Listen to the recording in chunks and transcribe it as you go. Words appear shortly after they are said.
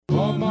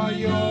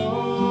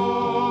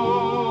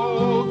yoke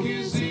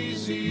is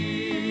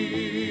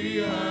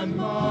easy and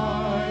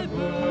my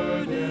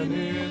burden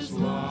is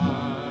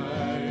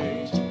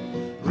light.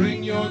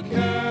 Bring your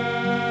cares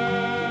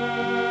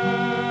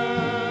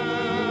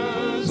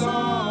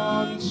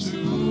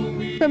unto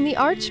me. From the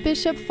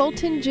Archbishop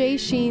Fulton J.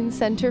 Sheen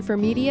Center for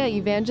Media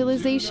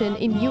Evangelization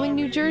in Ewing,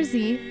 New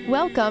Jersey,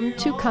 welcome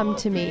to Come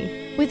to Me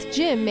with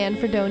Jim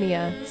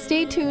Manfredonia.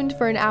 Stay tuned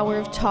for an hour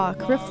of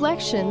talk,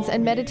 reflections,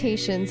 and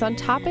meditations on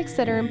topics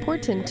that are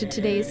important to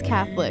today's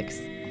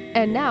Catholics.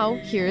 And now,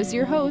 here is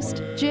your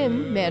host,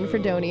 Jim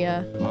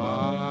Manfredonia.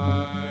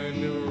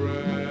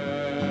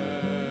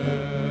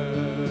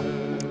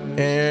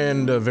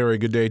 And a very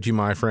good day to you,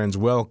 my friends.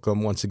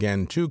 Welcome once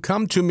again to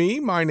Come to Me.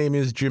 My name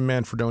is Jim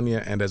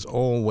Manfredonia, and as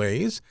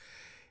always,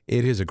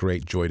 it is a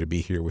great joy to be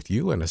here with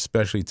you, and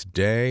especially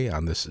today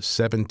on this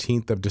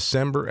 17th of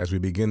December as we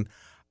begin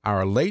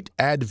our late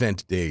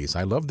Advent days.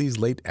 I love these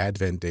late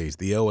Advent days,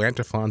 the O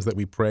antiphons that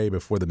we pray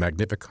before the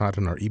Magnificat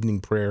and our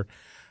evening prayer,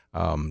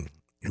 and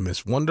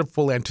this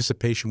wonderful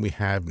anticipation we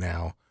have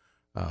now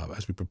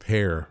as we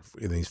prepare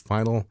in these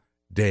final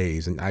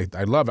days. And I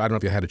don't know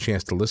if you had a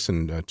chance to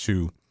listen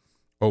to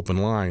Open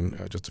Line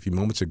just a few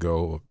moments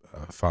ago,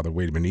 Father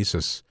Wade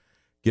Menezes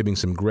giving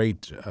some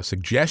great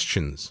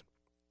suggestions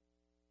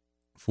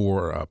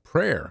for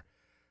prayer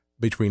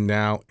between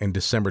now and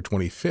December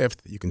 25th.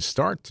 You can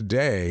start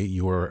today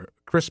your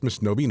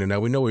Christmas novena. Now,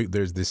 we know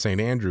there's the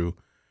St. Andrew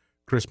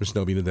Christmas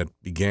novena that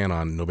began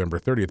on November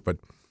 30th, but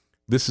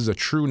this is a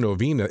true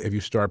novena if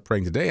you start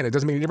praying today, and it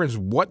doesn't make any difference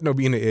what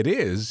novena it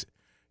is.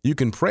 You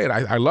can pray it.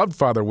 I loved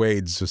Father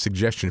Wade's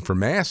suggestion for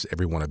Mass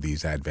every one of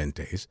these Advent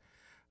days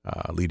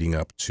leading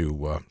up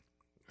to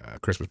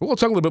Christmas. But we'll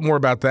talk a little bit more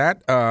about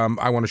that.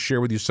 I want to share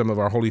with you some of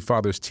our Holy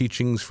Father's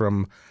teachings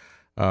from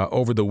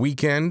over the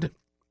weekend,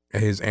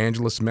 his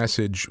Angelus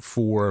message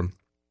for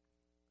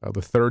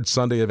the third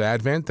Sunday of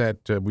Advent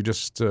that we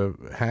just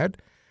had.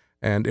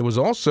 And it was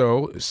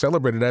also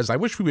celebrated as, I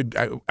wish we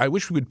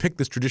would pick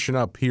this tradition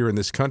up here in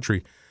this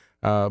country,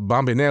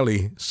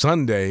 Bambinelli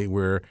Sunday,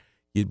 where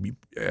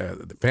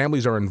the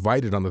families are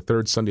invited on the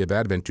third Sunday of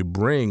Advent to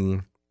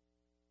bring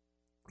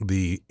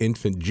the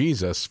infant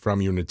Jesus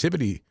from your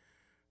nativity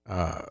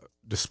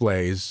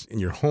displays in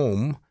your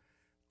home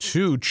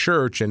to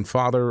church, and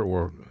Father,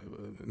 or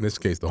in this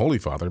case, the Holy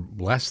Father,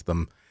 bless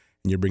them,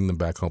 and you bring them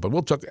back home. But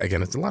we'll talk,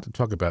 again, it's a lot to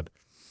talk about.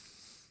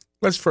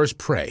 Let's first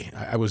pray.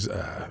 I was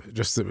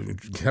just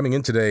coming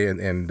in today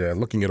and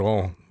looking at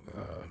all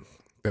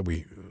that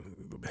we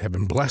have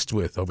been blessed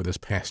with over this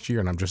past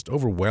year, and I'm just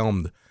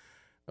overwhelmed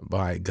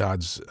by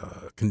God's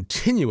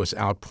continuous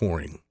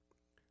outpouring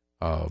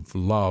of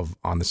love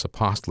on this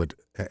apostolate,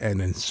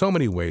 and in so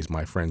many ways,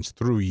 my friends,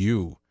 through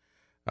you,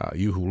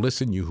 you who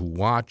listen, you who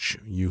watch,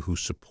 you who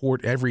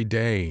support every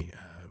day.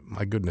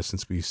 My goodness,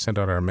 since we sent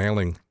out our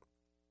mailing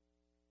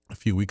a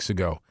few weeks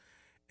ago,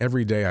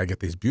 every day I get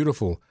these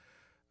beautiful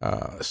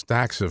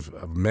stacks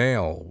of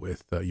mail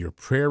with your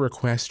prayer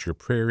requests, your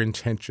prayer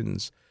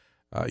intentions,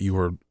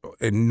 your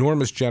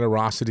enormous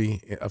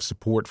generosity of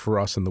support for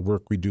us and the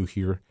work we do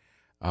here.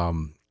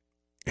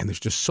 And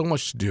there's just so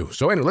much to do.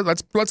 So anyway,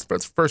 let's first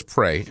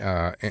pray.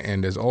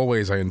 And as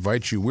always, I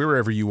invite you,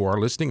 wherever you are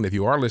listening, and if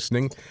you are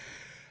listening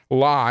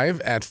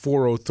live at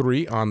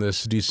 4:03 on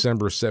this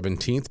December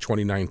 17th,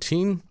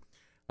 2019,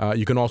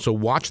 you can also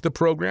watch the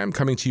program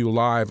coming to you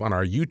live on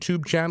our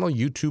YouTube channel,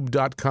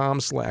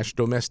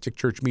 youtube.com/Domestic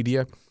Church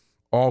Media.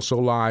 Also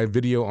live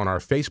video on our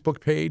Facebook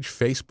page,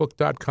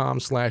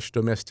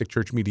 facebook.com/Domestic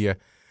Church Media.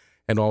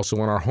 And also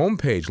on our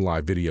homepage,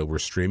 live video we're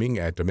streaming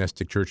at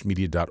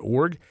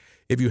domesticchurchmedia.org.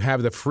 If you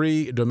have the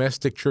free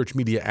Domestic Church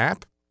Media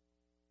app,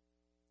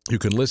 you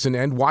can listen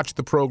and watch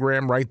the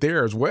program right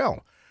there as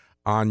well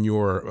on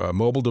your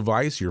mobile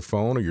device, your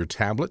phone or your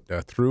tablet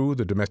through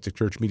the Domestic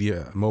Church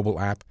Media mobile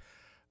app.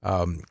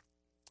 And,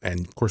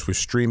 of course, we're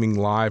streaming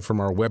live from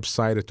our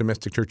website at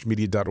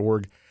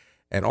domesticchurchmedia.org,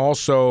 and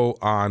also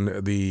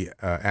on the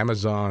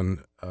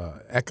Amazon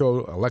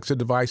Echo Alexa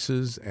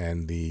devices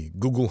and the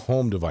Google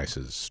Home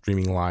devices,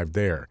 streaming live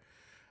there.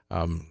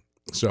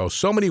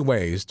 So many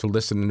ways to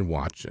listen and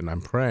watch, and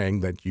I'm praying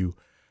that you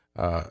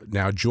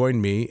now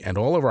join me and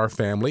all of our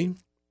family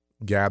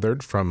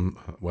gathered from,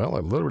 well,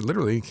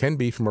 literally can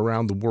be from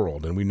around the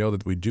world, and we know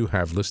that we do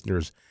have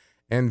listeners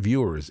and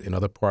viewers in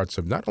other parts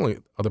of, not only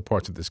other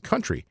parts of this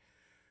country,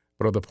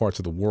 but other parts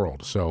of the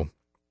world. So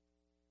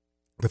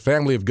the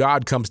family of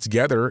God comes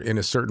together in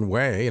a certain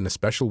way, in a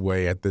special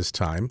way at this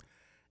time,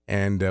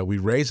 and we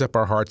raise up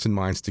our hearts and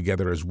minds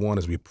together as one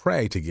as we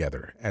pray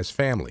together as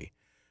family.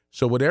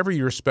 So whatever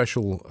your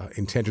special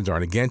intentions are,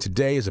 and again,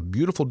 today is a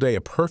beautiful day,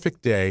 a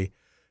perfect day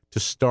to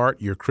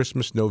start your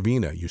Christmas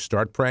novena. You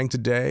start praying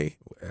today,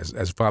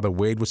 as Father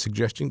Wade was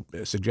suggesting,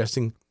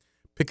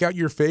 pick out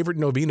your favorite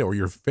novena or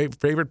your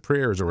favorite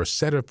prayers or a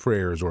set of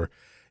prayers, or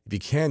if you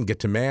can, get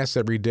to Mass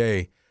every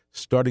day,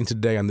 starting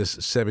today on this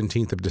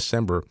 17th of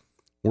December,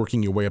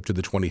 working your way up to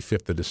the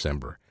 25th of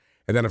December.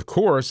 And then, of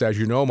course, as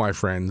you know, my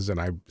friends, and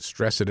I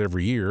stress it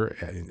every year,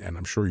 and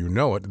I'm sure you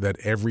know it, that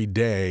every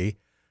day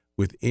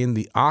within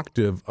the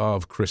octave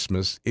of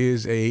Christmas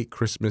is a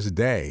Christmas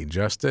day,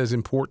 just as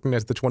important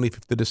as the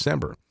 25th of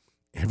December.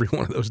 Every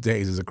one of those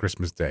days is a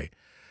Christmas day.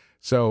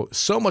 So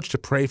much to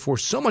pray for,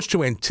 so much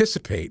to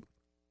anticipate,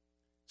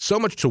 so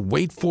much to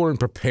wait for and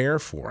prepare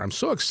for. I'm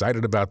so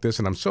excited about this,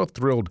 and I'm so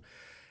thrilled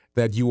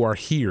that you are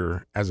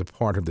here as a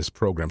part of this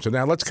program. So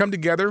now let's come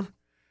together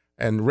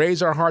and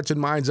raise our hearts and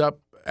minds up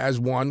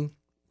as one,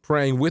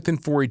 praying with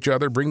and for each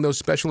other. Bring those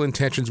special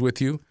intentions with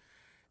you.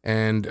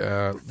 And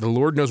the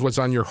Lord knows what's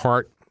on your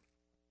heart.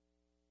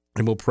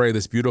 And we'll pray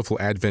this beautiful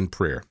Advent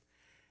prayer.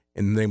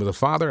 In the name of the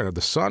Father, and of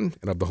the Son,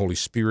 and of the Holy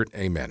Spirit,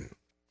 amen.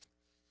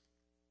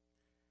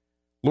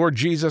 Lord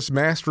Jesus,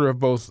 Master of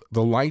both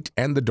the light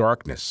and the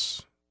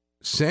darkness,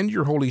 send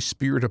your Holy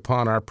Spirit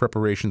upon our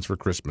preparations for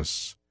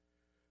Christmas.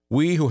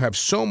 We who have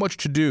so much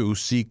to do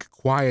seek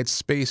quiet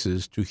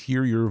spaces to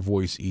hear your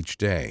voice each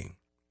day.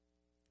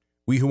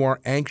 We who are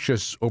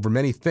anxious over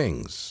many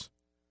things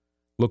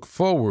look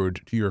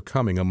forward to your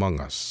coming among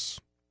us.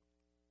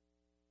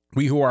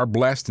 We who are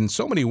blessed in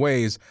so many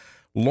ways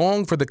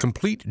long for the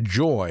complete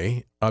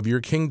joy of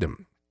your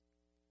kingdom.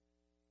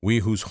 We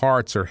whose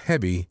hearts are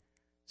heavy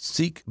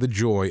seek the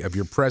joy of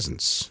your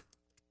presence.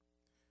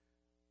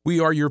 We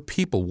are your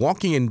people,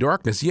 walking in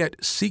darkness, yet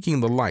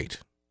seeking the light.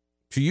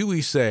 To you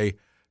we say,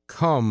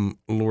 "Come,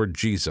 Lord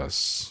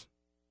Jesus."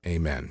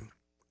 Amen.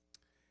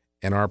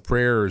 And our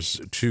prayers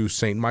to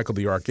St. Michael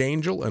the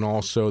Archangel, and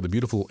also the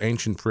beautiful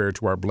ancient prayer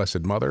to our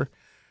Blessed Mother,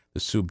 the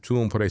Sub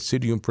Tuum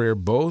Praesidium prayer,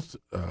 both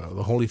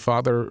the Holy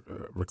Father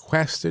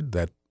requested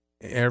that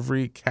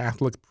every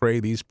Catholic pray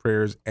these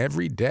prayers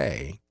every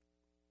day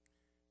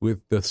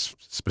with the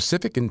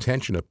specific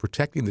intention of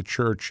protecting the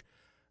Church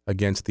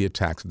against the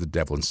attacks of the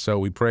devil. And so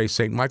we pray,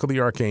 St. Michael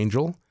the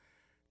Archangel,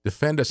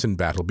 defend us in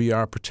battle, be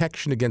our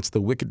protection against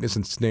the wickedness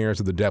and snares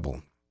of the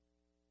devil.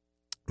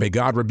 May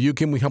God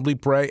rebuke him, we humbly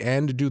pray,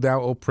 and do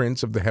thou, O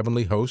Prince of the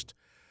heavenly host,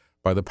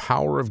 by the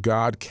power of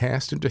God,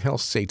 cast into hell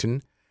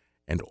Satan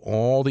and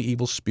all the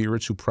evil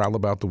spirits who prowl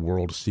about the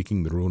world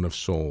seeking the ruin of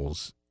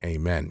souls.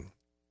 Amen.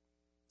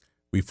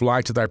 We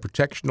fly to thy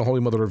protection, O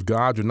Holy Mother of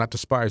God. Do not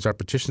despise our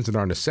petitions and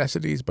our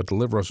necessities, but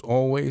deliver us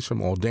always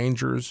from all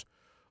dangers,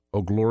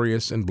 O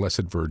glorious and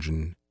blessed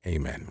Virgin.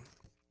 Amen.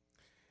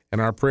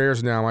 And our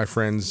prayers now, my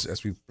friends,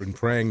 as we've been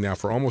praying now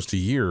for almost a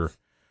year,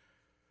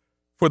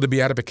 for the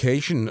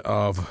beatification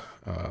of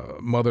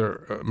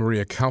Mother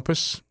Maria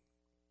Kaupas,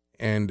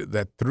 and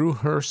that through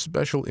her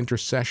special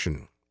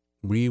intercession,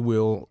 we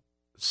will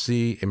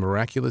see a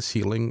miraculous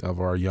healing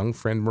of our young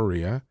friend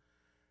Maria,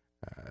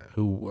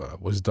 who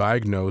was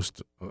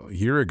diagnosed a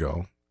year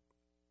ago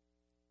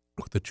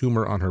with a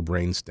tumor on her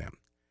brainstem.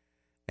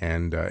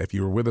 And if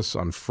you were with us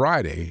on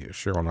Friday,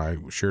 Cheryl and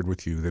I shared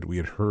with you that we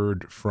had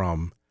heard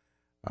from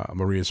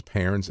Maria's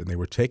parents, and they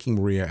were taking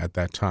Maria at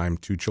that time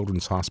to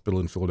Children's Hospital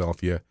in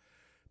Philadelphia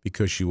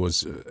because she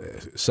was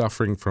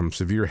suffering from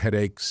severe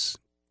headaches.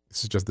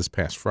 This is just this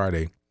past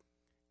Friday,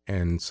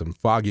 and some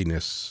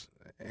fogginess.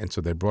 And so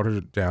they brought her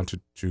down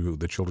to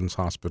the Children's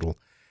Hospital.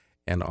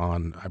 And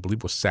on, I believe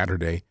it was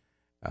Saturday,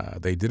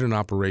 they did an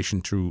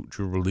operation to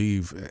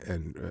relieve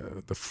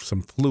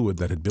some fluid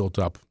that had built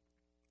up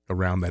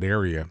around that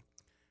area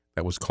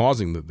that was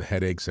causing the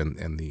headaches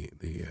and the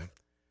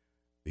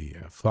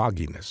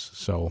fogginess.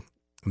 So,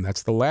 and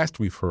that's the last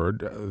we've heard.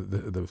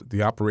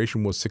 The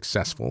operation was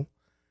successful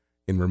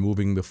in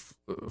removing the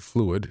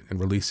fluid and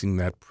relieving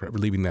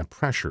that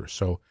pressure.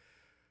 So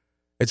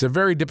it's a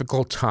very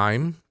difficult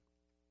time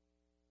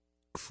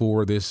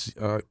for this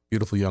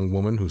beautiful young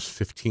woman who's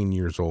 15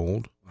 years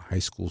old, a high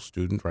school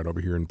student right over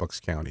here in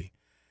Bucks County,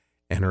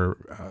 and her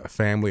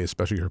family,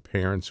 especially her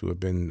parents, who have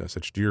been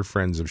such dear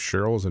friends of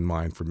Cheryl's and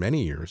mine for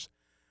many years,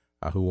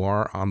 who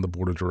are on the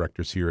board of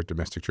directors here at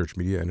Domestic Church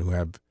Media and who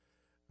have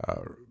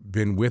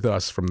been with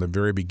us from the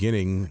very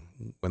beginning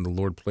when the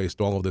Lord placed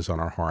all of this on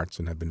our hearts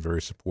and have been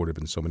very supportive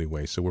in so many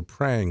ways. So we're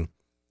praying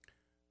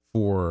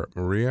for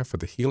Maria, for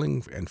the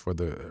healing, and for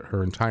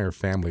her entire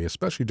family,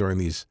 especially during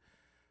these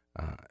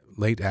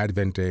late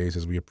Advent days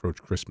as we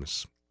approach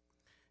Christmas.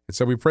 And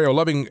so we pray, O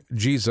loving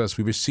Jesus,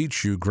 we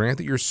beseech you, grant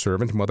that your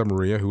servant, Mother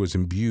Maria, who is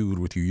imbued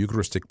with your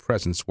Eucharistic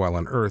presence while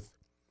on earth,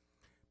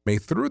 may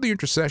through the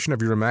intercession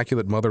of your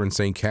Immaculate Mother and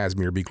St.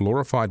 Casimir be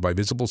glorified by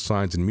visible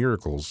signs and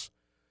miracles,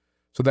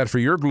 so that for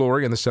your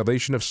glory and the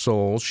salvation of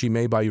souls she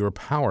may by your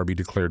power be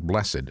declared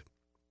blessed.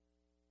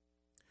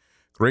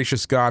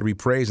 Gracious God, we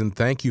praise and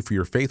thank you for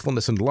your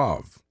faithfulness and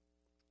love.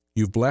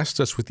 You've blessed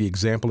us with the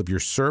example of your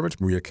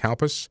servant, Maria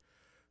Kaupas,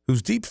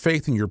 whose deep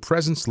faith in your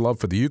presence, love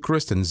for the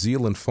Eucharist, and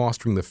zeal in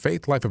fostering the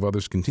faith life of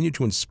others continue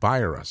to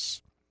inspire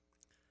us.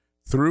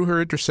 Through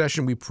her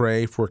intercession, we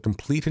pray for a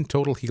complete and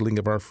total healing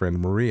of our friend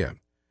Maria.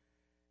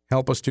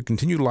 Help us to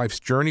continue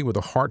life's journey with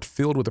a heart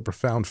filled with a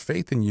profound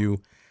faith in you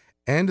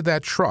and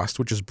that trust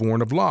which is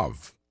born of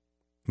love.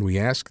 And we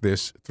ask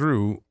this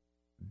through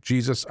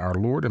Jesus our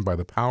Lord and by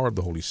the power of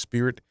the Holy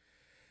Spirit.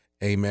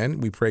 Amen.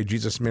 We pray,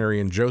 Jesus,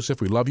 Mary, and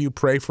Joseph, we love you.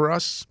 Pray for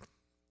us.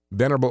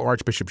 Venerable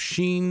Archbishop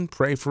Sheen,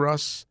 pray for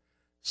us.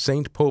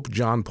 Saint Pope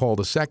John Paul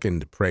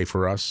II, pray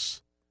for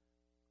us.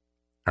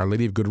 Our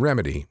Lady of Good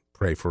Remedy,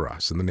 pray for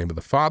us. In the name of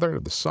the Father,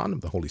 of the Son,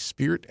 of the Holy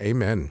Spirit,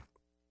 amen.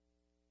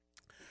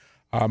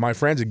 My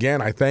friends,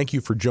 again, I thank you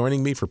for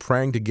joining me, for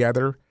praying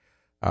together,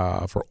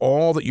 for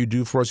all that you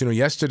do for us.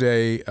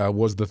 Yesterday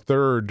was the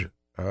third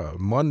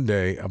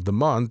Monday of the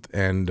month,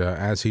 and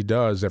as he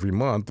does every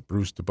month,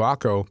 Bruce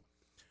DeBacco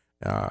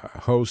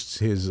hosts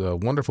his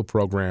wonderful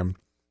program,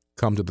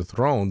 Come to the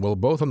Throne. Well,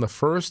 both on the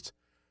first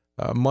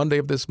Monday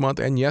of this month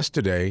and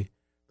yesterday,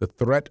 the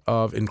threat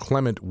of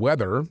inclement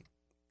weather,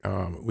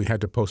 we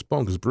had to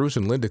postpone because Bruce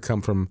and Linda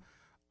come from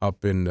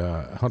up in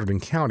Hunterdon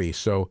County,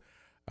 so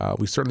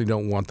we certainly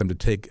don't want them to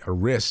take a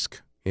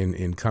risk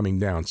in coming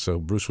down. So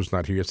Bruce was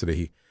not here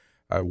yesterday.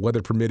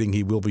 Weather permitting,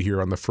 he will be here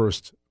on the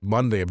first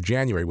Monday of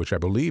January, which I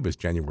believe is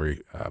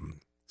January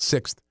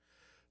 6th.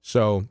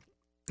 So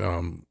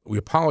we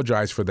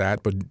apologize for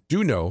that, but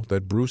do know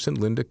that Bruce and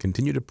Linda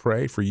continue to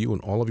pray for you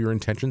and all of your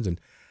intentions. And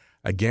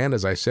again,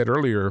 as I said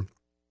earlier,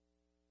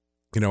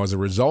 as a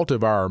result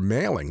of our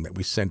mailing that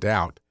we sent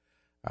out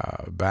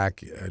back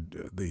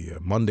the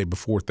Monday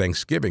before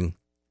Thanksgiving,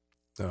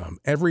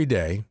 every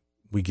day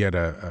we get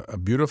a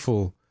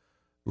beautiful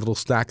little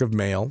stack of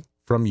mail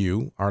from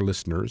you, our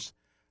listeners,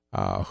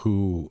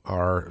 who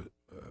are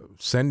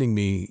sending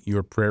me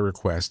your prayer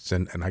requests.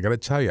 And I got to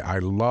tell you, I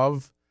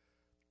love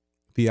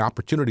the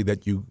opportunity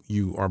that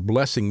you are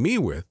blessing me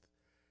with,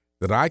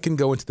 that I can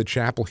go into the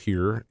chapel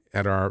here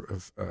at our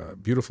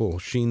beautiful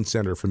Sheen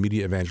Center for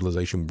Media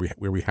Evangelization,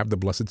 where we have the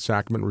Blessed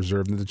Sacrament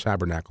reserved in the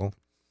tabernacle.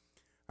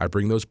 I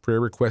bring those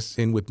prayer requests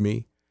in with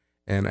me,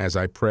 and as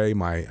I pray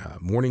my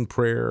morning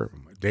prayer,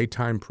 my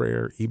daytime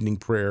prayer, evening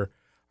prayer,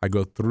 I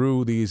go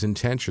through these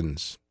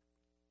intentions.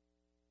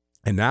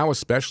 And now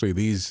especially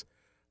these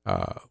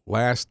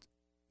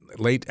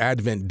late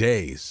Advent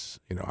days,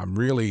 I'm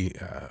really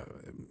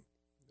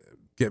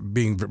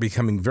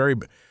becoming very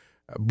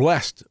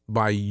blessed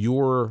by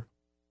your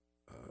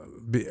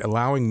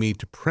allowing me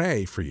to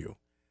pray for you.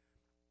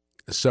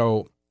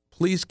 So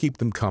please keep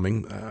them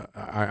coming.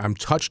 I'm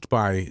touched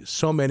by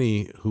so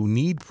many who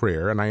need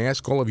prayer, and I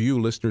ask all of you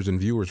listeners and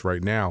viewers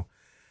right now,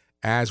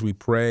 as we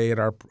pray at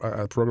our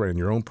program, in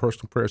your own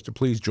personal prayers, to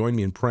please join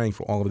me in praying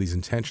for all of these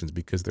intentions,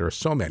 because there are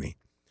so many.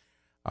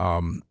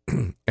 And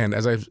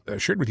as I've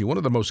shared with you, one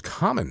of the most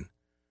common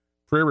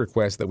prayer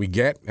requests that we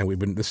get, and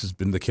this has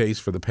been the case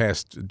for the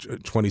past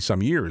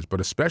 20-some years, but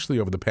especially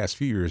over the past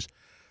few years,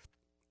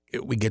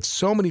 we get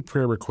so many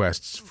prayer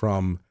requests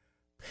from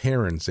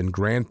parents and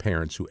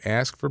grandparents who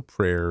ask for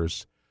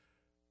prayers,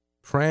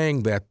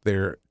 praying that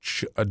their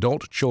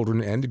adult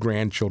children and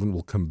grandchildren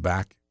will come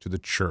back to the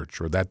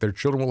church, or that their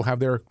children will have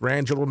their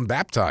grandchildren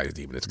baptized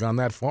even. It's gone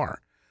that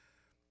far.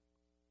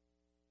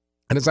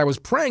 And as I was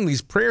praying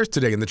these prayers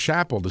today in the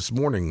chapel this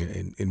morning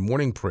in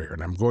morning prayer,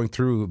 and I'm going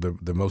through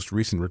the most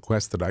recent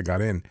requests that I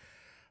got in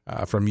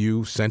from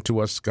you, sent to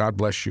us, God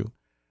bless you,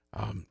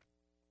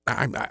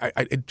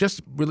 it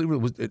just really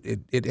was,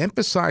 it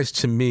emphasized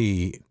to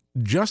me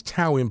just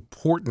how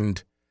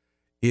important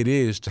it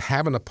is to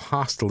have an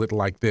apostolate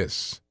like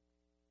this,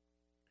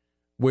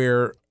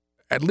 where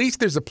at least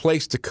there's a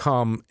place to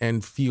come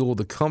and feel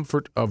the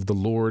comfort of the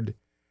Lord,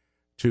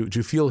 to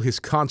feel his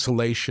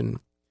consolation,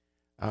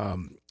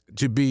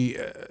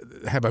 to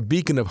have a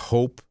beacon of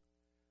hope.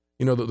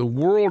 The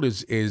world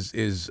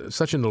is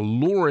such an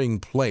alluring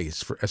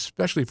place,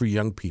 especially for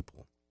young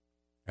people,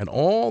 and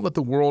all that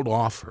the world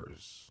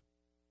offers,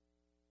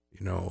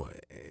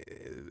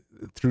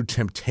 through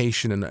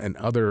temptation and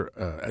other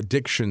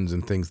addictions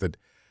and things that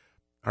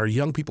our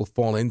young people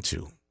fall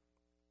into.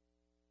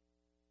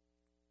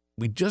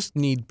 We just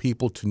need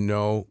people to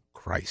know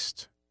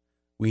Christ.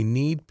 We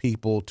need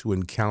people to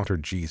encounter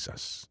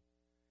Jesus.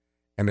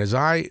 And as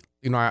I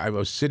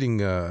was sitting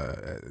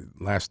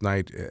last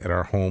night at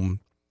our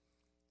home,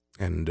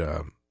 and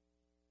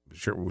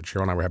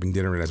Cheryl and I were having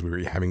dinner, and as we were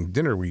having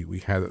dinner, we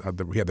had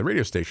the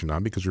radio station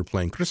on because we were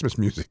playing Christmas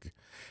music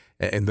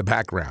in the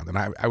background. And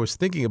I was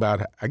thinking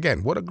about,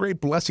 again, what a great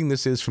blessing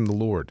this is from the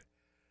Lord,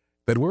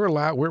 that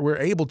we're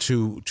able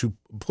to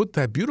put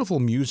that beautiful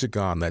music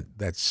on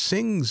that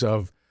sings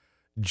of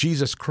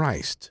Jesus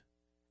Christ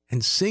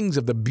and sings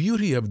of the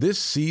beauty of this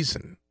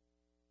season.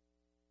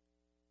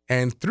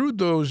 And through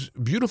those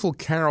beautiful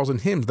carols and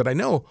hymns that I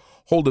know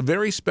hold a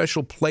very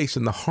special place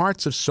in the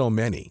hearts of so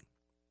many,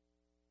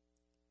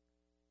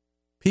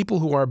 people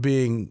who are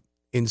being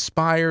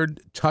inspired,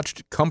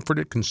 touched,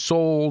 comforted,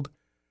 consoled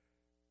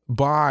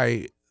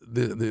by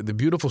the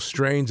beautiful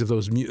strains of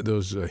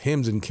those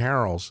hymns and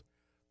carols,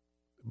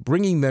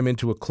 bringing them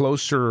into a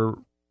closer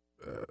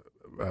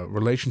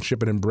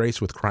relationship and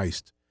embrace with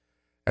Christ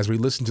as we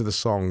listen to the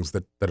songs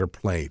that are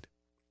played.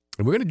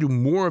 And we're going to do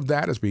more of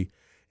that as we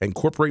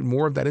incorporate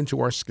more of that into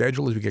our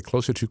schedule as we get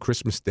closer to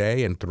Christmas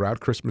Day and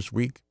throughout Christmas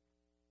week.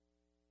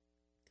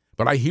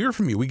 But I hear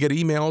from you. We get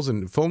emails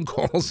and phone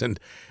calls and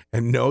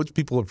notes,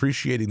 people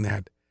appreciating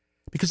that,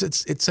 because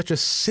it's such a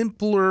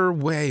simpler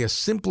way, a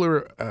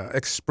simpler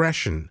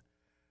expression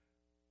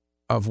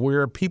of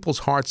where people's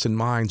hearts and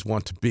minds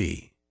want to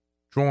be,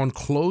 drawn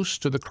close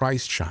to the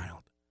Christ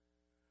child,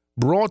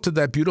 brought to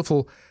that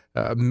beautiful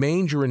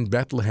manger in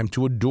Bethlehem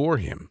to adore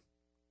him,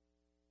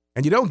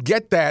 And you don't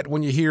get that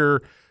when you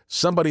hear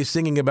somebody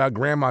singing about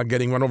grandma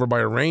getting run over by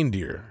a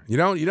reindeer. You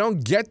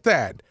don't get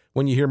that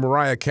when you hear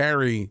Mariah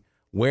Carey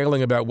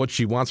wailing about what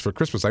she wants for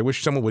Christmas. I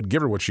wish someone would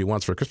give her what she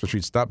wants for Christmas.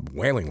 She'd stop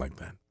wailing like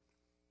that.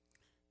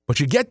 But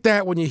you get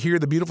that when you hear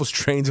the beautiful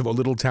strains of O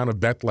Little Town of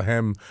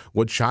Bethlehem,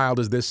 What Child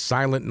Is This,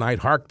 Silent Night,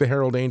 Hark the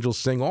Herald Angels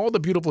Sing, all the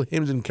beautiful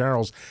hymns and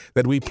carols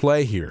that we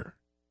play here.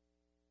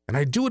 And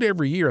I do it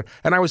every year.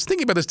 And I was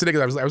thinking about this today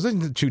because I was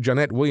listening to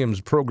Jeanette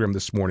Williams' program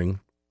this morning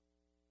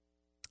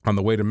on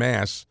the way to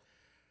Mass,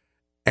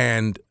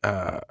 and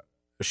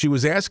she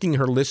was asking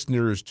her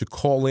listeners to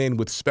call in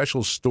with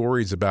special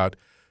stories about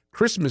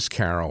Christmas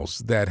carols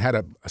that had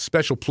a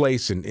special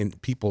place in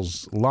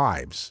people's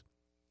lives.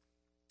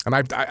 And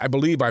I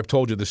believe I've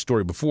told you this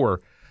story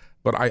before,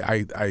 but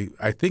I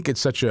think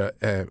it's such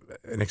an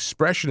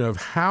expression of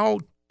how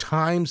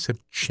times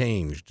have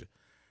changed,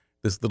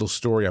 this little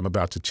story I'm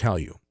about to tell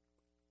you.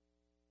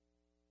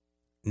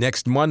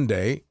 Next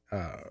Monday,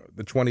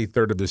 the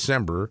 23rd of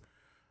December,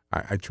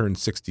 I turned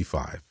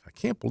 65. I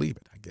can't believe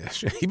it, I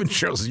guess. Even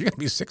Cheryl says, you're going to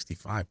be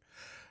 65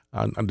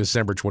 on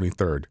December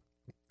 23rd.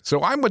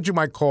 So I'm what you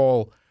might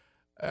call,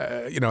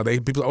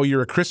 people, oh,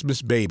 you're a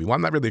Christmas baby. Well,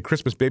 I'm not really a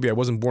Christmas baby. I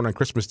wasn't born on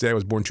Christmas Day. I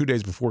was born 2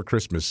 days before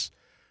Christmas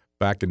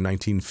back in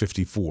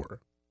 1954.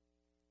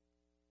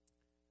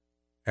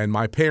 And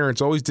my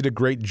parents always did a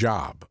great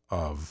job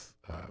of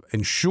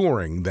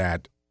ensuring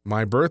that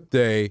my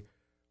birthday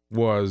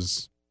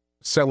was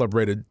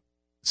celebrated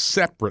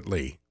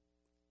separately.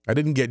 I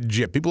didn't get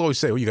gypped. People always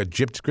say, oh, you got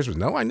gypped to Christmas.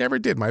 No, I never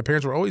did. My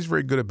parents were always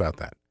very good about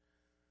that.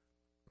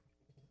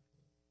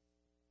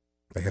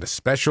 They had a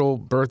special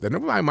birthday.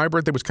 My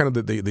birthday was kind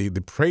of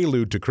the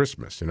prelude to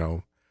Christmas,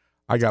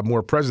 I got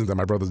more presents than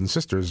my brothers and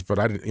sisters, but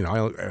I didn't,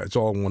 it's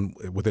all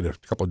within a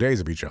couple of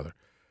days of each other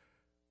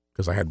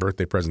because I had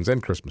birthday presents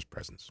and Christmas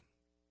presents.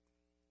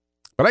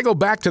 But I go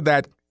back to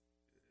that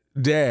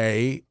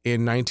day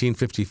in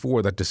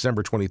 1954, that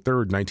December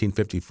 23rd,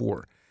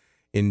 1954,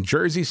 in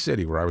Jersey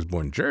City, where I was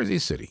born, Jersey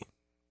City,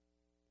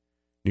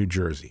 New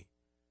Jersey,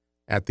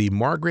 at the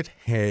Margaret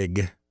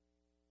Haig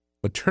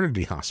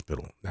Maternity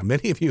Hospital. Now,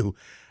 many of you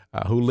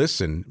who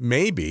listen,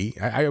 maybe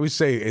I always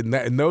say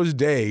in those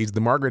days,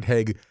 the Margaret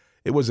Haig,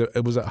 it was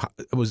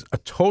a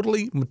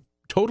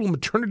total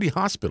maternity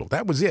hospital.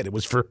 That was it. It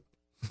was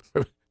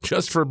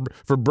just for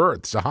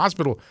births, a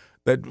hospital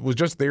that was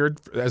just there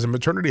as a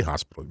maternity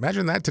hospital.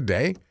 Imagine that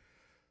today.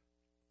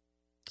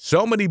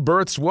 So many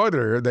births were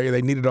there,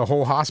 they needed a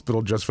whole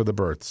hospital just for the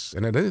births.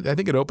 And I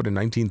think it opened in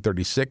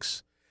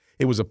 1936.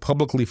 It was a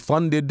publicly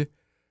funded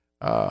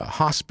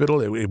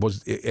hospital. It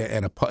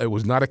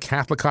was not a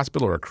Catholic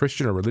hospital or a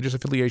Christian or religious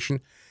affiliation.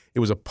 It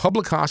was a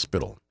public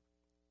hospital.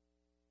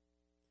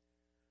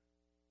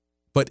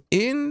 But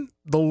in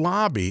the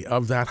lobby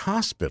of that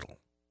hospital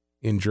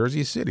in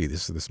Jersey City,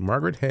 this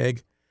Margaret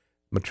Haig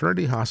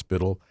Maternity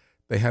Hospital,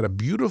 they had a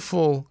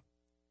beautiful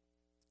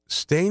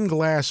stained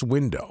glass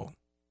window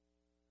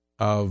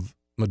of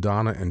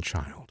Madonna and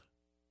Child,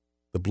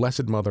 the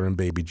Blessed Mother and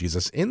Baby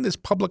Jesus, in this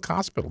public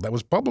hospital that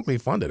was publicly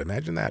funded.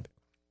 Imagine that.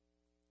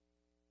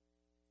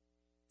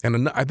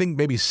 And I think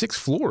maybe 6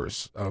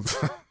 floors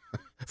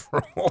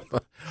for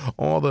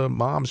all the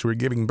moms who were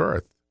giving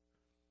birth.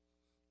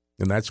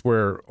 And that's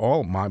where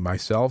all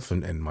myself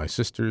and my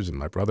sisters and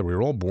my brother, we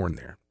were all born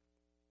there.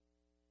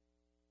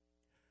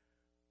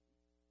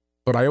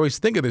 But I always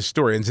think of this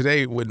story, and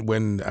today,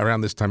 when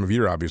around this time of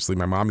year, obviously,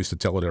 my mom used to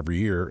tell it every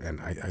year, and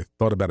I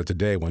thought about it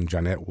today when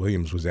Jeanette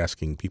Williams was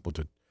asking people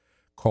to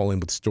call in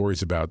with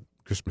stories about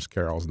Christmas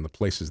carols and the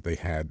places they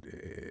had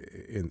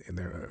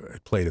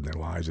played in their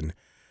lives.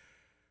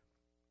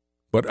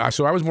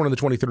 So I was born on the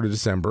 23rd of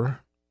December.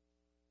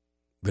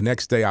 The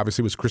next day,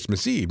 obviously, was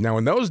Christmas Eve. Now,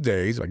 in those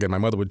days, again, my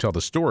mother would tell the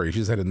story.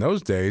 She said in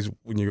those days,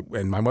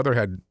 and my mother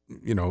had,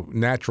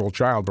 natural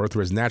childbirth,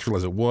 or as natural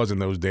as it was in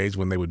those days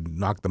when they would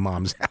knock the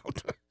moms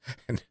out.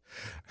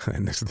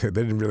 and they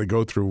didn't really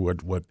go through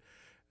what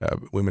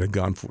women had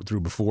gone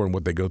through before and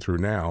what they go through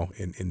now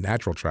in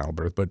natural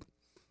childbirth.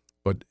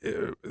 But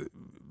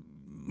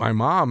my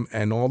mom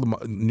and all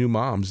the new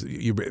moms,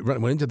 you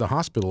went into the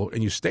hospital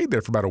and you stayed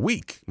there for about a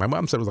week. My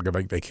mom said it was like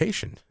a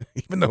vacation,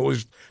 even though it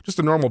was just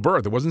a normal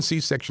birth. It wasn't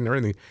C-section or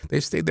anything. They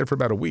stayed there for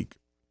about a week.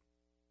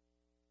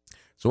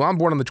 So I'm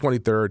born on the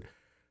 23rd.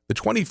 The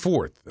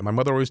 24th, and my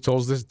mother always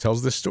tells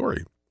this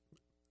story.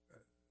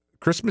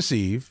 Christmas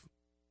Eve,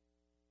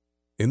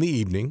 in the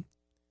evening,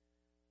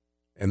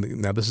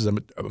 and now this is a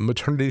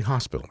maternity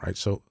hospital, right?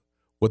 So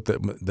what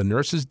the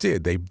nurses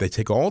did, they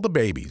take all the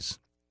babies,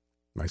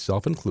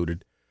 myself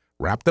included,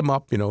 wrap them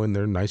up, in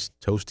their nice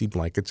toasty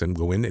blankets and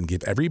go in and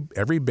give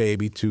every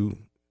baby to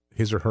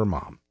his or her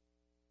mom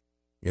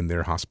in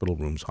their hospital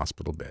rooms,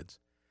 hospital beds.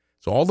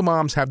 So all the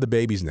moms have the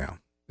babies now.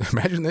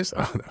 Imagine this.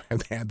 Oh,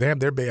 they have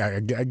their baby.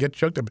 I get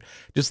choked up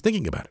just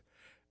thinking about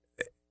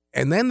it.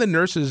 And then the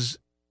nurses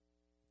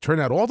turn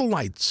out all the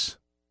lights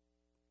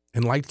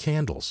and light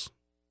candles.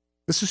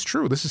 This is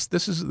true. This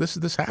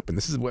happened.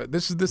 This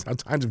is how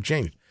times have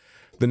changed.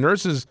 The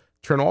nurses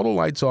turn all the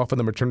lights off in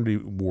the maternity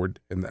ward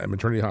in the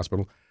maternity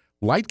hospital,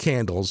 light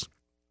candles,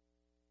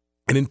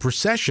 and in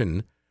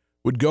procession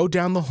would go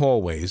down the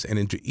hallways and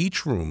into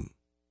each room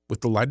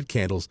with the lighted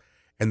candles,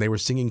 and they were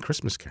singing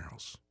Christmas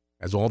carols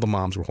as all the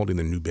moms were holding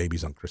their new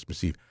babies on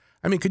Christmas Eve.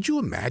 I mean, could you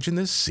imagine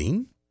this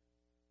scene?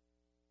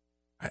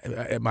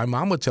 My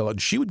mom would tell her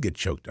she would get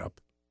choked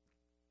up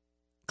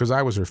because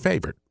I was her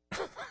favorite.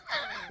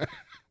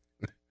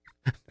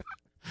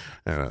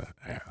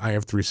 I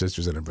have 3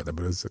 sisters and a brother,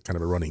 but it's kind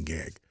of a running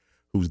gag.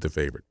 Who's the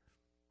favorite?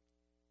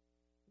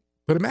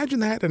 But imagine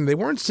that, and they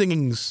weren't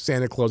singing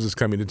Santa Claus is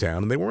Coming to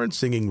Town, and they weren't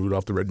singing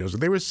Rudolph the Red-Nosed.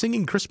 They were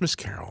singing Christmas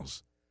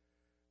carols,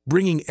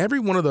 bringing every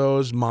one of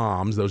those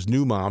moms, those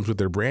new moms with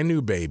their brand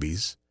new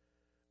babies,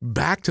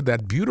 back to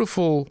that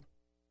beautiful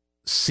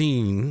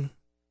scene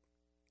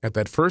at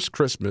that first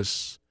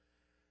Christmas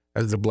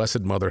as the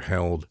Blessed Mother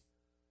held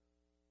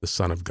the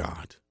Son of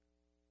God,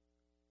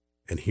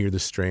 and hear the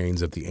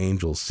strains of the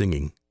angels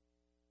singing,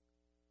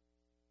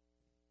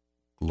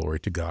 "Glory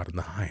to God in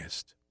the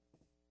highest."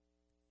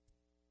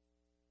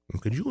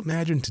 And could you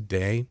imagine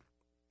today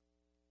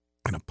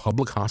in a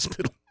public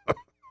hospital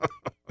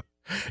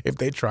if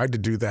they tried to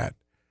do that?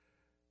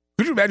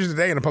 Could you imagine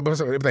today in a public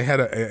hospital if they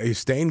had a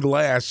stained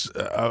glass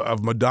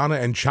of Madonna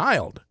and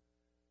Child?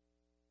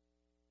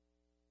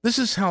 This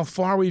is how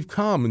far we've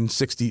come in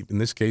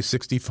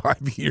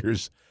 65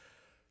 years.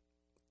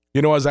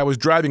 You know, as I was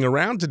driving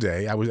around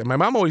today, my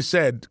mom always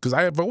said, because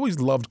I have always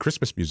loved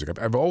Christmas music.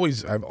 I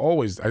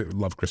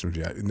love Christmas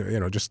music. You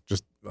know,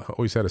 just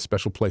always had a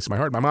special place in my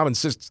heart. My mom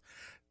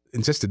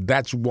insisted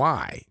that's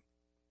why.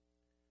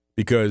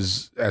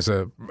 Because as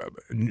a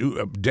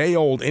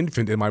day-old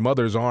infant in my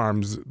mother's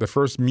arms, the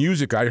first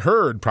music I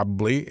heard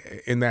probably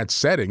in that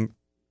setting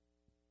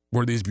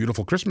were these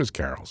beautiful Christmas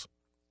carols.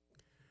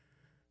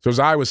 So as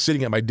I was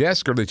sitting at my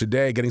desk early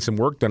today getting some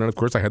work done, and of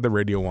course I had the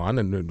radio on,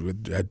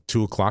 and at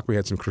 2 o'clock we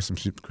had some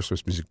Christmas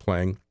music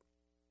playing.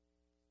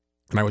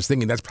 And I was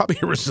thinking that's probably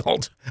a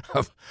result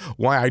of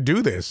why I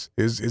do this,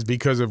 is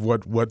because of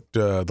what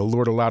the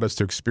Lord allowed us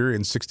to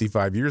experience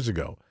 65 years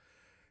ago.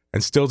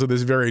 And still to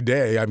this very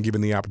day, I'm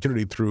given the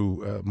opportunity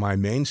through my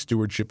main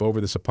stewardship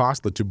over this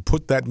apostolate to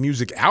put that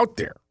music out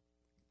there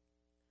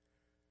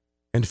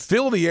and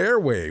fill the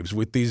airwaves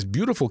with these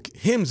beautiful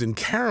hymns and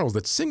carols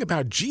that sing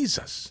about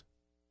Jesus.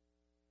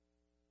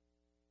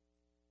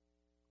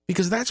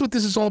 Because that's what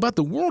this is all about.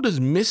 The world is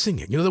missing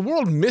it. You know, the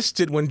world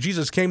missed it when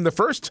Jesus came the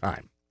first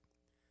time.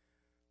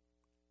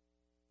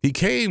 He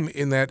came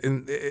in that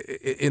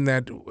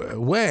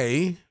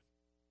way,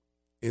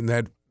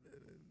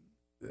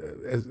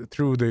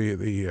 through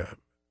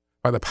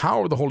by the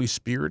power of the Holy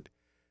Spirit,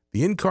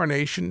 the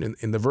incarnation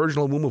in the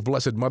virginal womb of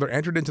Blessed Mother,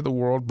 entered into the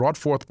world, brought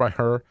forth by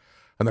her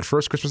on that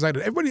first Christmas night.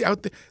 And everybody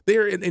out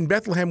there in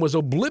Bethlehem was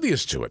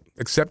oblivious to it,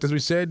 except, as we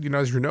said,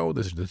 as you know,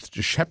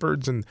 the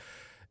shepherds and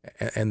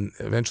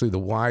eventually the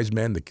wise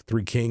men, the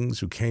 3 kings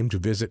who came to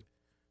visit.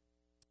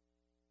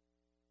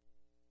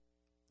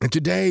 And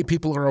today,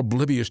 people are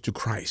oblivious to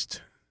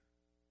Christ.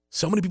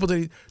 So many people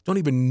today don't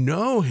even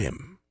know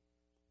him.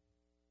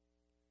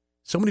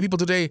 So many people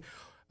today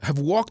have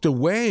walked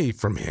away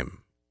from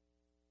him.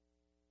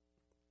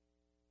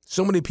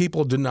 So many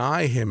people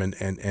deny him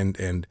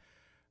and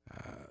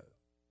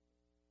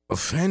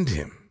offend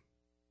him.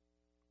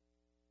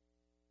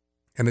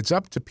 And it's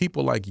up to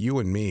people like you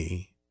and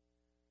me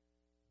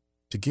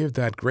to give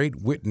that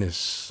great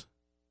witness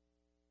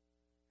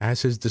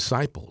as his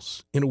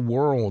disciples in a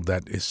world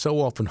that is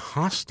so often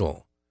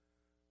hostile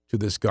to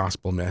this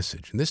gospel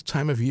message. And this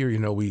time of year,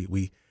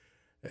 we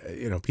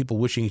people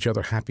wishing each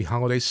other happy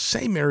holidays.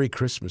 Say Merry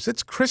Christmas.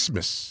 It's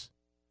Christmas.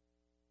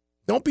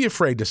 Don't be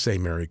afraid to say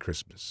Merry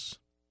Christmas.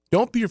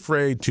 Don't be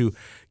afraid to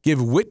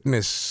give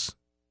witness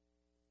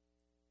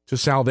to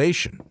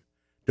salvation.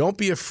 Don't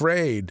be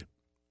afraid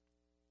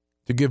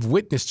to give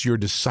witness to your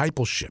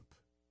discipleship.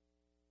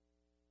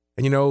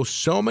 And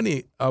so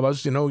many of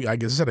us, I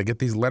get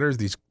these letters,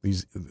 these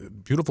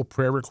beautiful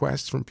prayer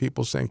requests from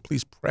people saying,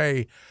 please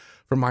pray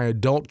for my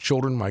adult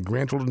children, my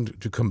grandchildren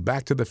to come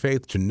back to the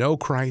faith, to know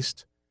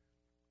Christ.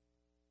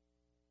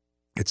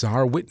 It's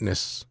our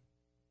witness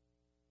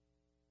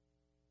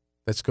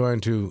that's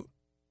going to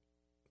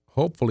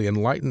hopefully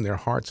enlighten their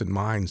hearts and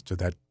minds to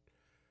that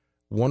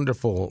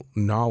wonderful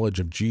knowledge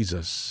of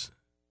Jesus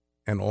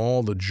and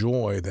all the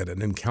joy that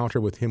an encounter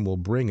with him will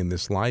bring in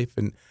this life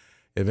and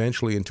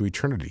eventually into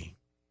eternity.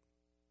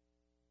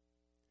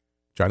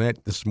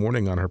 Jeanette this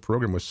morning on her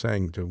program was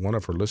saying to one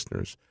of her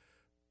listeners,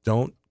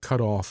 don't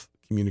cut off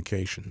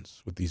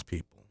communications with these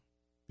people,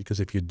 because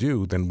if you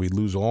do, then we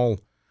lose all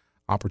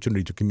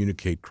opportunity to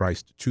communicate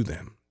Christ to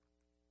them.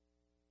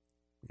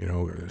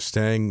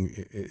 Staying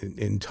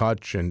in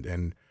touch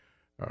and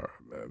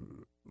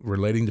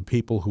relating to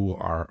people who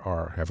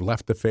have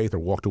left the faith or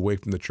walked away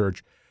from the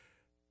church,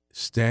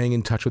 staying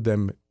in touch with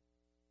them,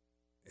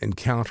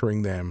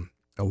 encountering them,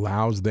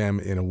 allows them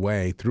in a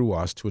way through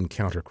us to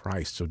encounter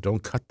Christ. So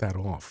don't cut that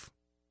off.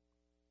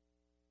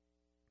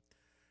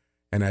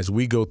 And as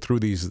we go through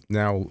these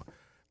now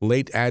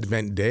late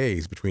Advent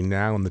days between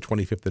now and the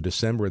 25th of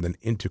December and then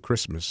into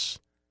Christmas,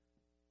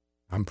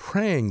 I'm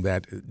praying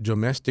that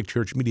domestic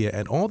church media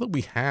and all that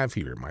we have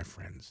here, my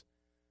friends,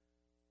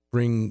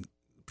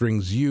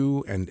 brings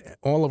you and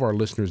all of our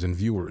listeners and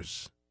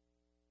viewers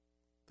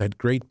that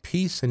great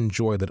peace and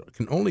joy that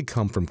can only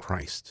come from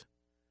Christ.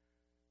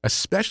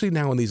 Especially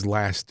now in these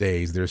last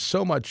days, there's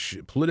so much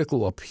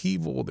political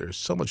upheaval, there's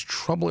so much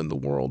trouble in the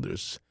world,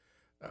 there's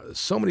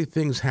so many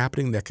things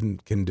happening that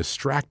can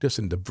distract us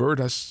and divert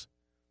us.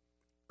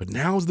 But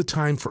now's the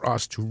time for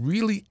us to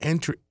really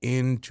enter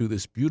into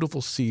this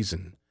beautiful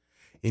season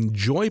in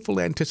joyful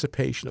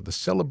anticipation of the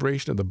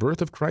celebration of the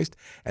birth of Christ,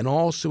 and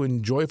also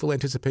in joyful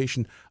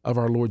anticipation of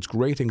our Lord's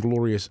great and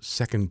glorious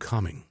second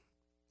coming,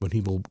 when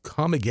he will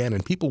come again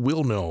and people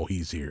will know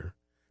he's here.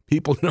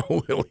 People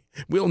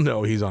will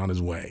know he's on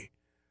his way.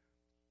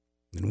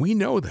 And we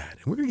know that,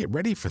 and we're going to get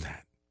ready for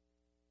that.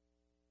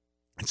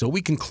 And so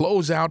we can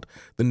close out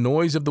the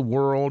noise of the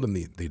world and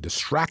the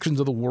distractions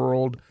of the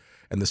world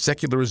and the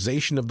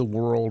secularization of the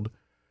world,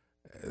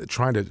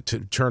 trying to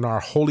turn our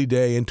holy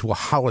day into a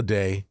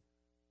holiday,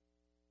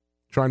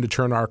 trying to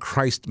turn our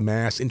Christ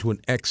Mass into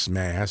an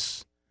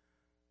X-Mass.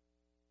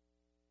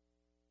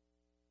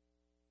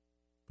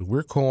 But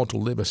we're called to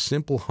live a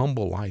simple,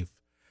 humble life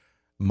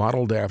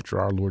modeled after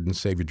our Lord and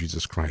Savior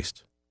Jesus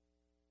Christ.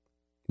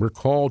 We're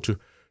called to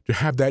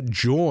have that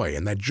joy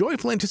and that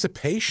joyful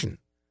anticipation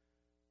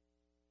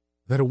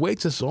that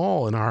awaits us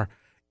all in our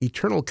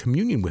eternal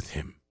communion with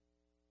him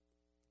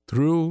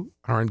through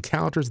our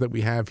encounters that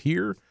we have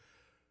here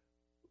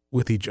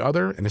with each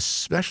other, and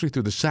especially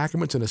through the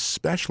sacraments, and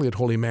especially at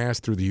Holy Mass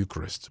through the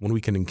Eucharist, when we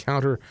can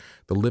encounter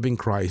the living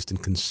Christ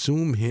and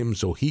consume him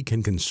so he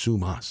can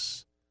consume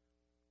us.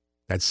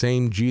 That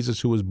same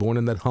Jesus who was born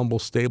in that humble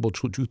stable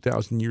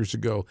 2,000 years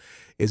ago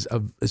is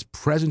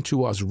present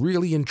to us,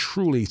 really and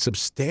truly,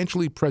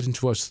 substantially present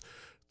to us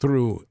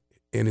through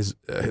in his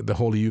the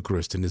Holy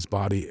Eucharist, in his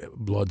body,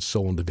 blood,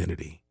 soul, and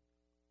divinity.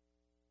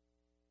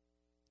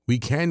 We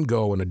can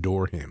go and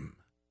adore him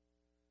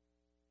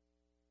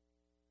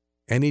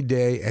any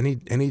day,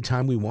 any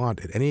time we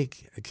want, at any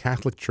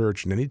Catholic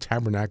church, in any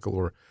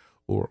tabernacle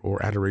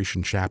or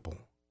adoration chapel.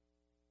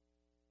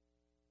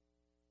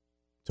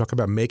 Talk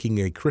about making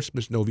a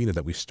Christmas novena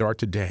that we start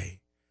today.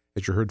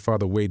 As you heard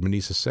Father Wade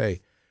Manisa say,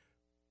 it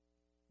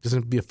doesn't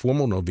have to be a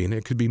formal novena.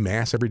 It could be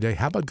Mass every day.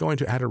 How about going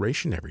to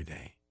adoration every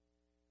day?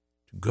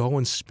 To go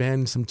and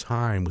spend some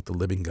time with the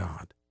living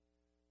God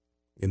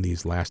in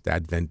these last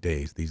Advent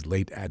days, these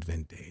late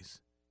Advent days.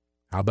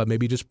 How about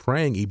maybe just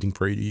praying evening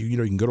prayer? You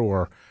can go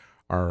to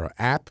our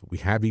app. We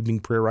have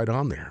evening prayer right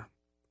on there.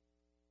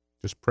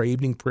 Just pray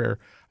evening prayer.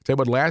 I'll tell you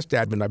what, last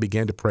Advent I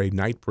began to pray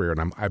night prayer,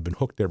 and I've been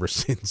hooked ever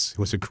since. It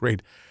was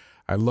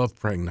I love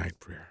praying night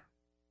prayer.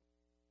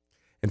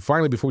 And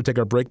finally, before we take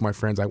our break, my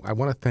friends, I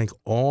want to thank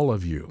all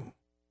of you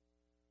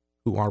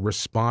who are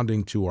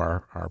responding to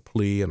our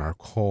plea and our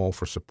call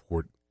for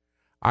support.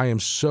 I am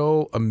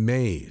so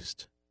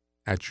amazed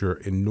at your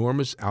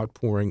enormous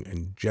outpouring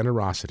and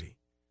generosity.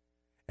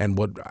 And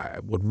what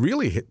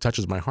really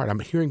touches my heart,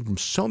 I'm hearing from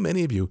so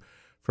many of you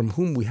from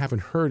whom we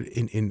haven't heard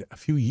in a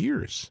few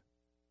years,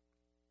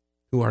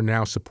 who are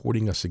now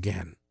supporting us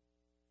again.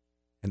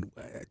 And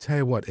I tell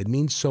you what, it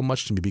means so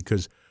much to me,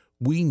 because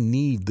we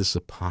need this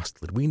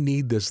apostolate. We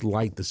need this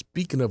light, this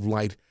beacon of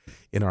light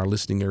in our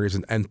listening areas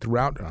and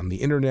throughout on the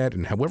internet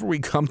and however we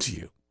come to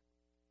you,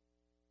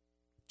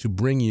 to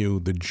bring you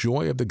the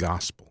joy of the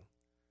gospel.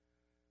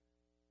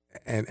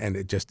 And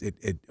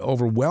it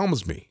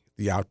overwhelms me,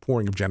 the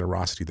outpouring of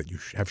generosity that you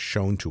have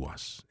shown to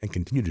us and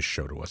continue to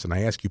show to us. And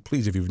I ask you,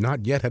 please, if you've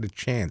not yet had a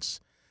chance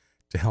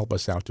to help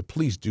us out, to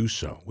please do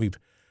so. We've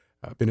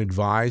been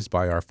advised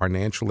by our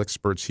financial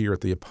experts here at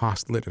the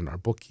Apostolate and our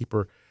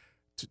bookkeeper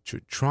to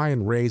try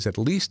and raise at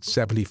least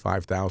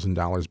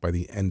 $75,000 by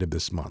the end of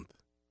this month.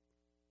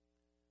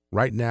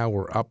 Right now,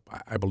 we're up,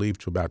 I believe,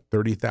 to about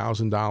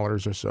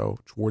 $30,000 or so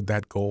toward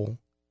that goal.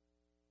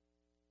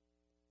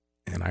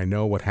 And I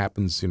know what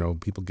happens,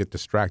 people get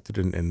distracted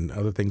and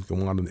other things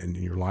go on in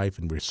your life,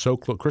 and we're so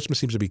close. Christmas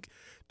seems to be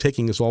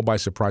taking us all by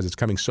surprise. It's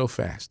coming so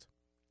fast.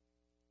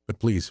 But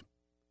please,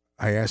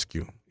 I ask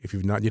you, if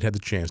you've not yet had the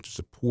chance to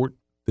support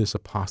this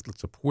apostolate,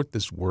 support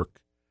this work,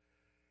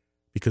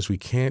 because we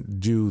can't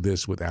do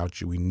this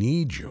without you. We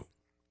need you.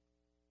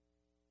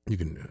 You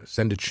can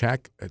send a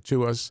check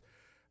to us.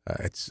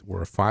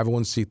 We're a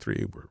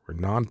 501c3. We're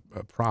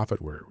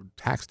non-profit. We're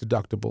tax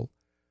deductible.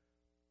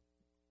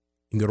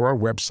 You can go to our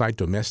website,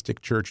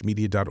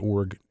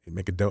 domesticchurchmedia.org, and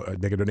make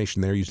a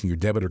donation there using your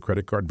debit or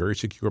credit card. Very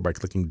secure by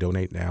clicking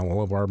Donate Now.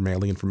 All of our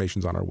mailing information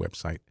is on our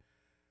website.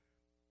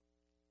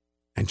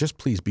 And just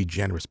please be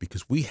generous,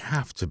 because we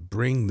have to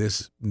bring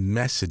this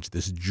message,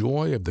 this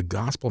joy of the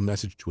gospel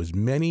message, to as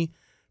many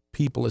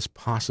people as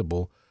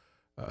possible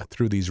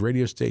through these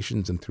radio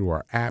stations and through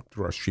our app,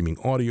 through our streaming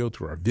audio,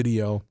 through our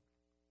video.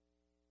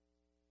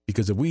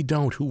 Because if we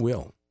don't, who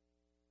will?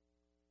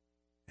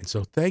 And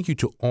so thank you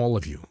to all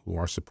of you who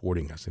are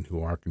supporting us and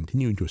who are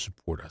continuing to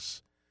support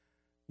us.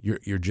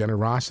 Your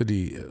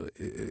generosity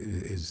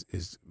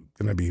is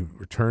going to be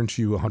returned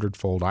to you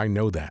 100-fold. I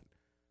know that.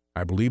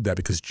 I believe that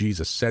because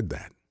Jesus said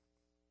that.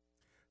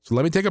 So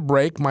let me take a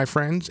break, my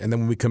friends, and then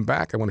when we come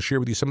back, I want to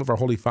share with you some of our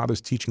Holy Father's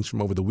teachings from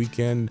over the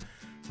weekend,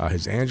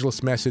 his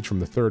Angelus message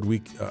from the third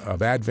week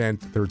of Advent,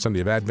 the third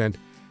Sunday of Advent,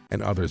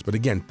 and others. But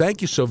again,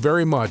 thank you so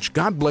very much.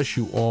 God bless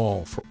you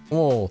all for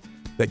all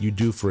that you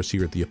do for us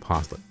here at the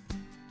Apostolate.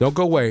 Don't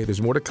go away.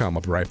 There's more to come.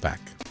 I'll be right back.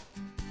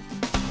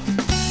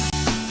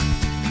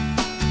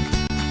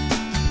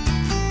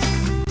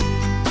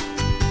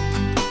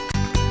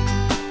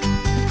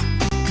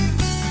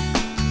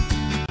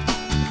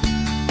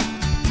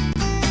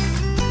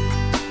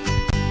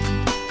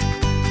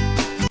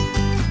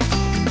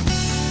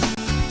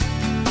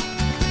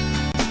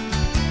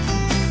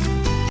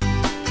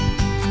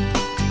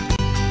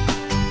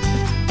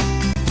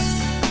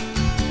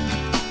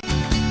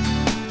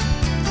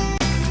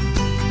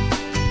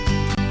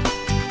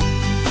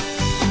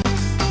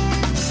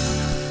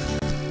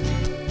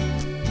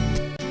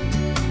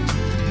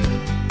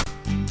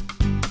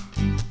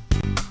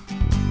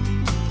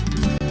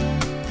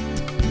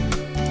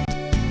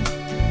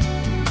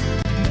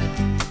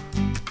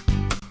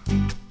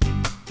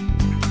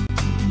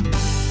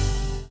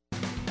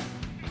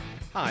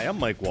 Hi, I'm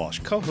Mike Walsh,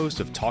 co-host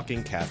of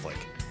Talking Catholic.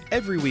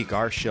 Every week,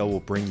 our show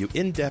will bring you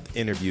in-depth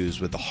interviews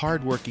with the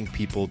hardworking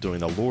people doing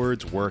the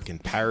Lord's work in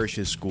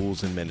parishes,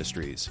 schools, and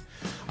ministries.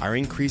 Our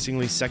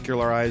increasingly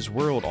secularized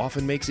world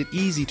often makes it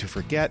easy to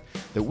forget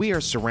that we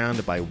are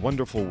surrounded by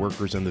wonderful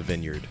workers in the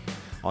vineyard.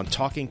 On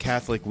Talking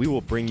Catholic, we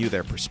will bring you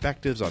their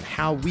perspectives on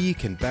how we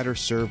can better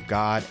serve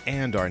God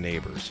and our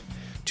neighbors.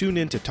 Tune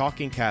in to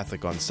Talking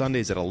Catholic on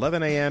Sundays at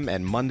 11 a.m.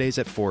 and Mondays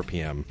at 4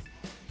 p.m.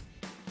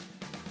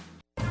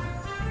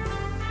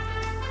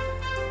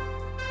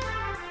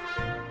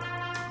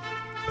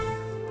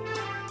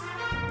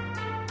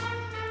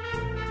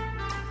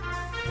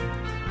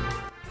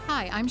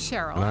 Hi, I'm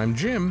Cheryl. And I'm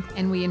Jim.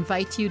 And we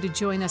invite you to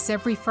join us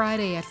every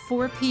Friday at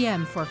 4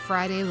 p.m. for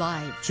Friday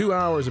Live. 2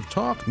 hours of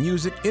talk,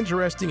 music,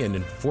 interesting, and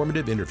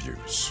informative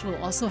interviews.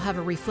 We'll also have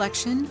a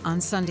reflection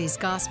on Sunday's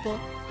Gospel,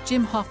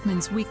 Jim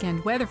Hoffman's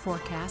weekend weather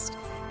forecast,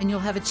 and you'll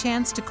have a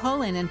chance to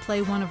call in and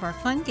play one of our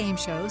fun game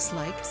shows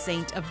like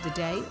Saint of the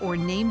Day or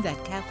Name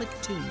That Catholic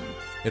Tune.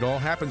 It all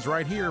happens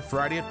right here,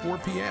 Friday at 4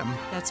 p.m.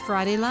 That's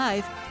Friday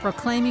Live,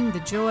 proclaiming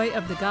the joy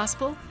of the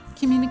gospel,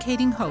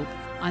 communicating hope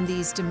on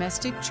these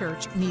domestic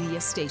church media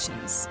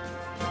stations.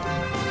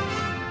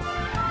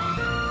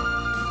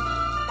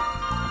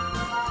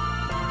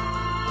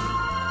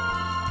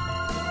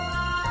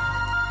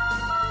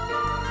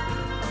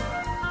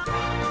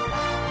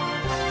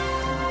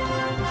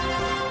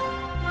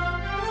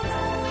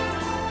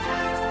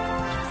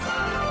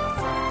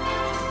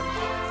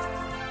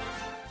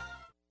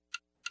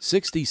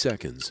 "60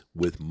 Seconds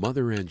with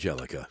Mother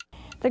Angelica."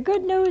 The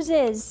good news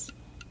is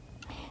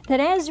that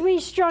as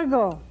we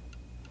struggle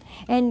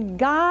and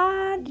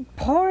God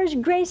pours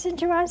grace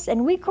into us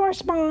and we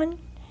correspond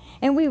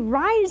and we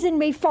rise and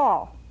we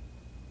fall,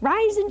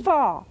 rise and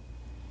fall,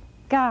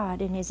 God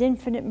in His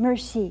infinite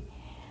mercy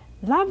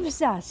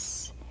loves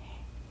us,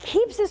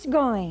 keeps us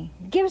going,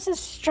 gives us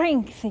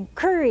strength and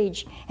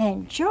courage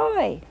and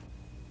joy.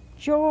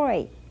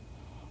 Joy.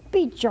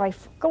 Be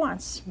joyful. Go on,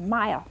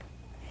 smile.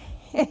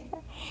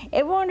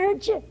 It won't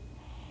hurt you.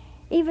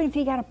 Even if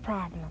you got a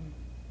problem.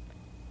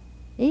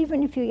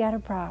 Even if you got a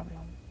problem.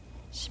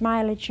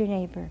 Smile at your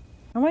neighbor.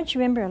 I want you to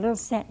remember a little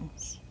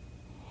sentence.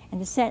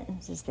 And the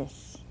sentence is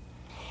this.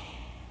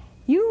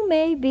 You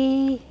may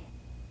be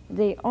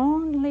the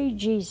only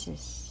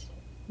Jesus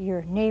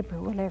your neighbor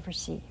will ever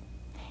see.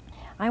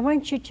 I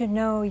want you to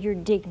know your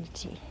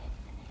dignity.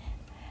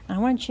 I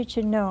want you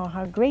to know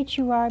how great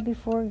you are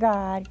before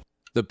God.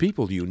 The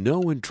people you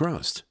know and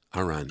trust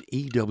are on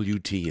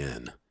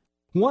EWTN.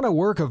 Want to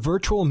work a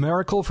virtual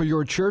miracle for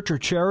your church or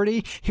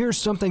charity? Here's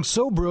something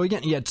so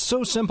brilliant yet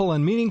so simple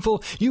and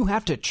meaningful, you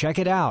have to check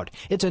it out.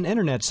 It's an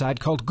internet site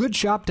called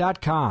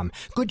Goodshop.com.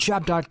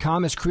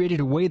 Goodshop.com has created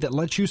a way that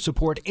lets you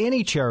support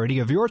any charity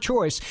of your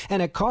choice,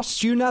 and it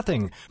costs you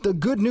nothing. The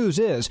good news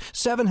is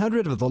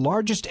 700 of the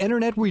largest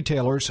internet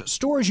retailers,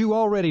 stores you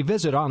already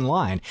visit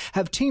online,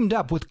 have teamed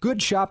up with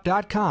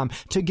Goodshop.com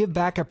to give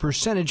back a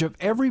percentage of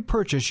every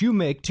purchase you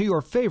make to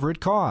your favorite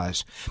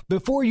cause.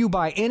 Before you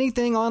buy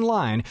anything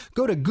online,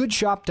 go to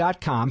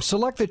Goodshop.com,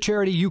 select the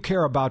charity you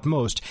care about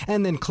most,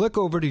 and then click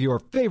over to your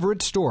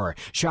favorite store.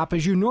 Shop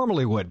as you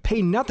normally would,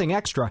 pay nothing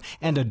extra,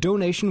 and a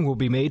donation will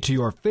be made to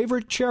your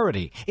favorite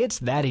charity. It's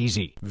that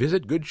easy.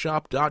 Visit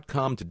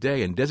Goodshop.com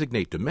today and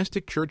designate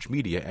Domestic Church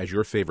Media as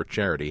your favorite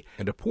charity,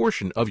 and a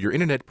portion of your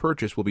internet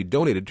purchase will be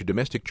donated to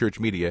Domestic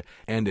Church Media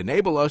and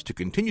enable us to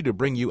continue to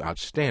bring you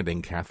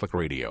outstanding Catholic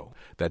radio.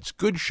 That's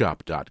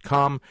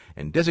Goodshop.com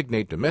and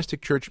designate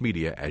Domestic Church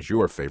Media as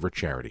your favorite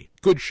charity.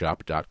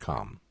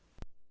 Goodshop.com.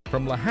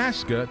 From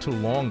Lahaska to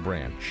Long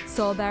Branch,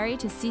 Soulbury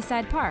to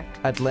Seaside Park,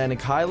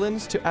 Atlantic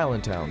Highlands to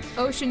Allentown,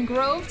 Ocean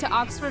Grove to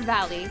Oxford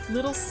Valley,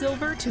 Little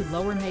Silver to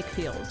Lower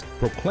Makefield.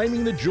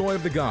 proclaiming the joy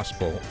of the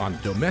gospel on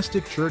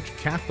Domestic Church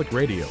Catholic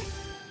Radio.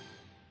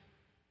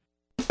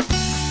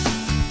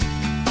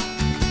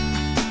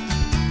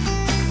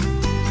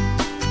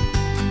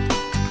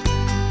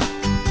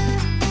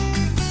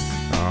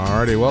 All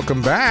righty,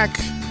 welcome back.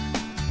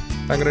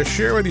 I'm going to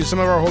share with you some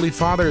of our Holy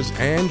Father's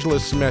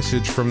Angelus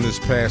message from this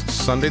past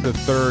Sunday, the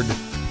third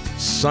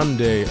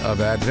Sunday of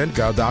Advent,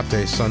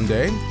 Gaudete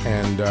Sunday.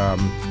 And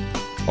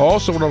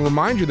also want to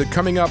remind you that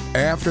coming up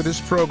after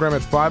this program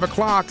at 5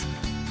 o'clock,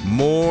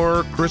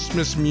 more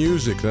Christmas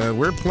music.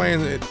 We're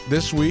playing it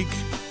this week,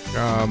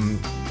 and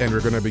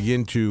we're going to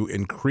begin to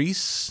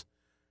increase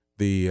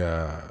the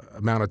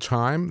amount of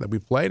time that we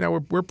play. Now,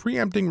 we're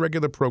preempting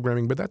regular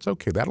programming, but that's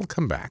okay. That'll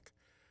come back.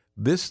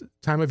 This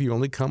time of year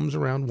only comes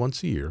around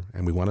once a year,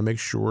 and we want to make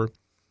sure,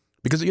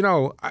 because, you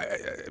know,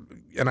 I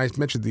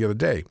mentioned the other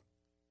day,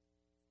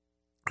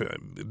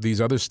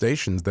 these other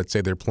stations that say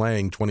they're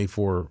playing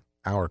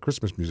 24-hour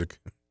Christmas music,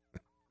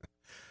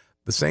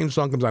 the same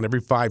song comes on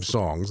every 5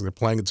 songs. They're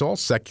playing, it's all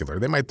secular.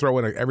 They might throw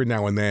in every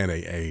now and then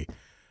a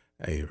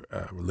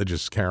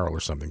religious carol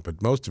or something,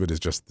 but most of it is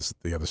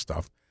just the other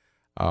stuff.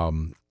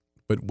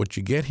 But what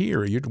you get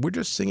here, we're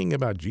just singing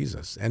about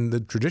Jesus and the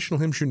traditional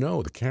hymns,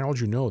 the carols,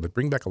 that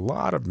bring back a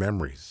lot of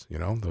memories,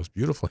 those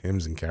beautiful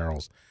hymns and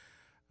carols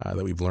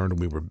that we've learned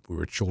when we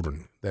were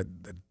children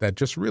that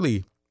just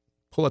really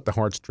pull at the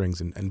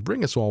heartstrings and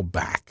bring us all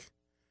back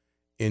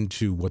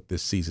into what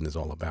this season is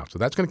all about. So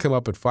that's going to come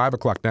up at 5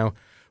 o'clock. Now,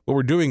 what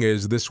we're doing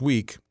is this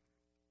week,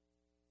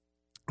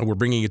 we're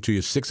bringing it to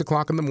you 6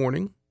 o'clock in the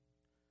morning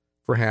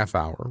for a half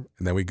hour,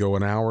 and then we go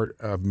an hour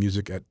of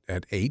music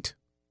at 8.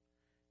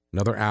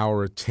 Another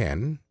hour at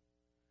 10,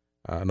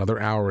 another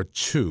hour at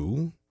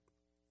 2,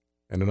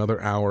 and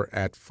another hour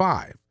at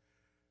 5.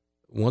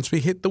 Once we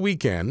hit the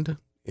weekend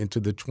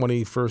into the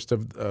 21st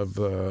of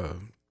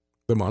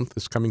the month,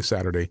 this coming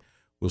Saturday,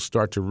 we'll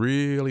start to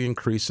really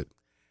increase it.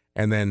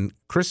 And then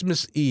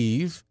Christmas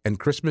Eve and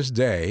Christmas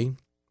Day,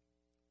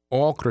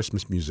 all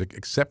Christmas music,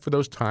 except for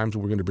those times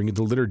when we're going to bring you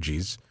the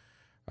liturgies.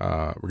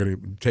 We're going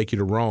to take you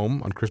to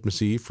Rome on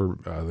Christmas Eve for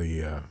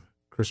the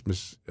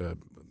Christmas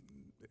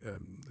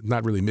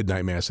not really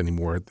midnight mass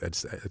anymore at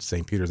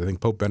St. Peter's. I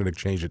think Pope Benedict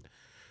changed it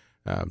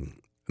a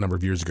number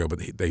of years ago, but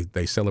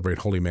they celebrate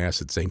Holy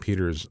Mass at St.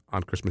 Peter's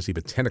on Christmas Eve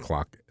at 10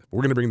 o'clock.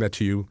 We're going to bring that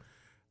to you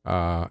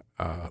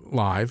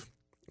live.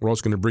 We're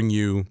also going to bring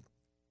you,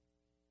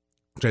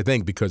 which I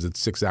think because it's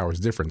 6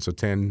 hours different, so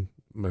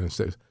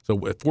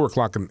at 4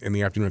 o'clock in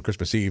the afternoon on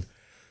Christmas Eve,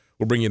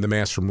 we'll bring you the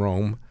Mass from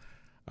Rome.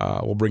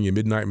 We'll bring you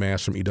midnight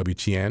Mass from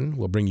EWTN.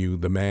 We'll bring you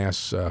the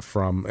Mass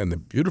and the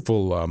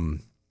beautiful...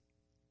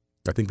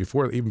 I think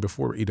even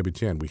before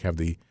EWTN, we have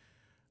the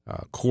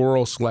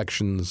choral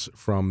selections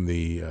from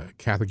the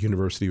Catholic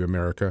University of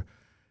America,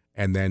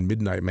 and then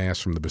Midnight Mass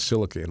from the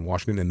Basilica in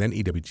Washington, and then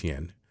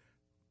EWTN.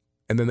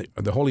 And then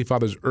the Holy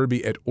Father's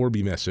Urbi et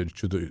Orbi message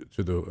to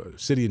the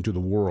city and to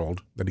the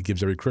world that he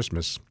gives every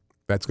Christmas.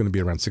 That's going to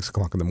be around 6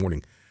 o'clock in the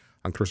morning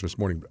on Christmas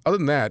morning. But other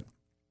than that,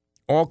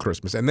 all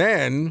Christmas. And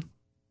then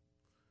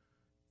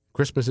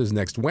Christmas is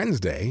next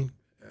Wednesday.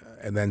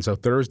 And then so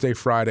Thursday,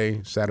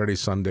 Friday, Saturday,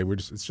 Sunday, we're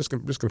just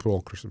going to put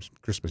all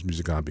Christmas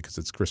music on because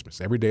it's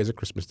Christmas. Every day is a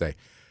Christmas day.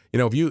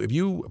 If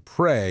you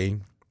pray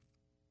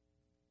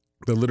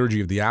the Liturgy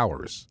of the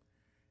Hours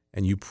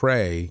and you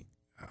pray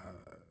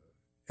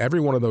every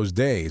one of those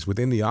days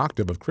within the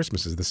octave of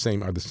Christmas are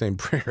the same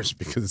prayers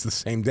because it's the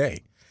same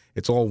day.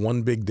 It's all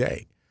one big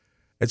day.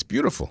 It's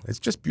beautiful. It's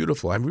just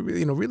beautiful. I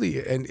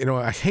really,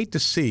 I hate to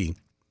see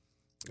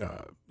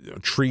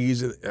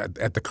trees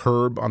at the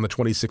curb on the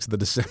 26th of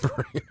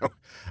December.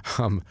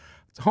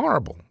 It's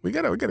horrible. We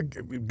gotta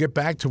get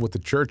back to what the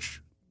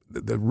church,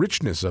 the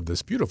richness of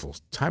this beautiful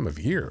time of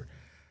year,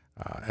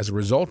 as a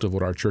result of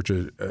what our church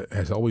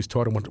has always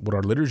taught and what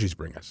our liturgies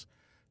bring us.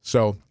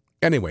 So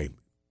anyway,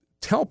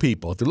 tell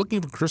people if they're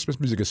looking for Christmas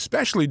music,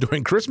 especially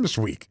during Christmas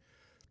week.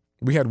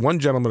 We had one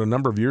gentleman a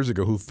number of years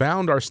ago who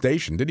found our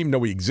station, didn't even know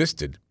we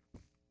existed.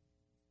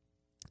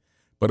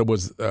 But it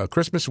was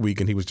Christmas week,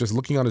 and he was just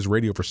looking on his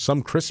radio for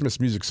some Christmas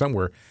music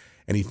somewhere,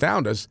 and he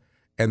found us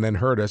and then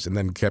heard us and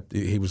then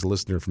he was a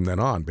listener from then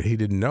on, but he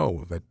didn't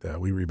know that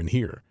we were even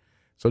here.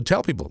 So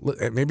tell people,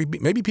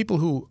 maybe people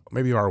who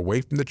maybe are away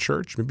from the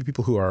church, maybe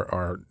people who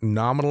are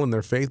nominal in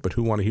their faith but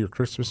who want to hear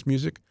Christmas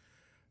music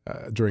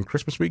during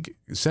Christmas week,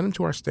 send them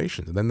to our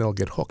station, and then they'll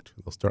get hooked.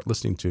 They'll start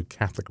listening to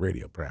Catholic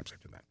radio perhaps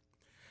after that.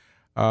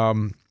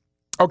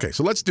 Okay,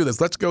 so let's do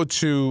this. Let's go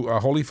to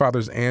Holy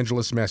Father's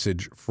Angelus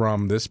message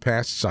from this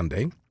past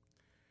Sunday,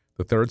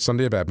 the third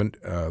Sunday of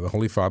Advent. The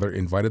Holy Father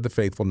invited the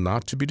faithful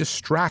not to be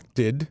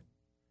distracted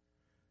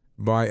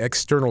by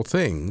external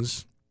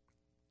things,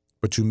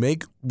 but to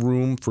make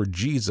room for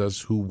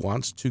Jesus who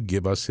wants to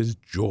give us his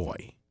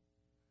joy.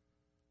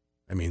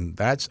 I mean,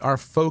 that's our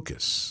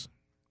focus.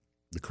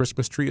 The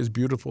Christmas tree is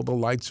beautiful. The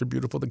lights are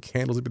beautiful. The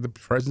candles are beautiful.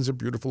 The presents are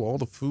beautiful. All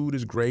the food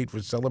is great.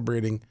 We're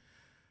celebrating.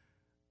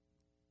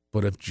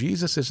 But if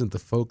Jesus isn't the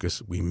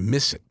focus, we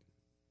miss it.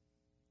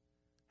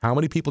 How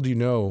many people do you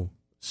know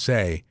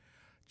say,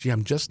 gee,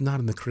 I'm just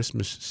not in the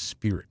Christmas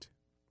spirit?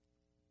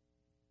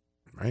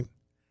 Right?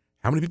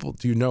 How many people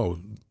do you know?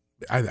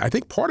 I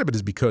think part of it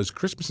is because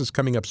Christmas is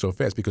coming up so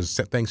fast because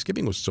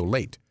Thanksgiving was so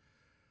late.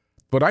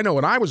 But I know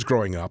when I was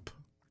growing up,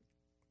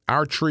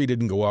 our tree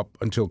didn't go up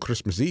until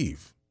Christmas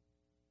Eve.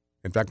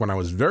 In fact, when I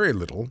was very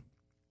little,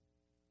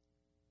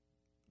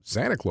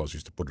 Santa Claus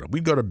used to put it up.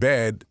 We'd go to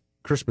bed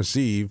Christmas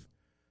Eve,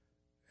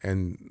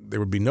 and there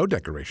would be no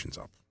decorations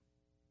up.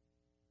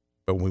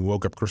 But when we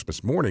woke up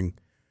Christmas morning,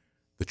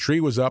 the tree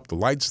was up, the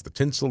lights, the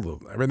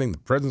tinsel, everything, the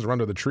presents were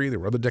under the tree. There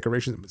were other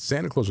decorations. But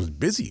Santa Claus was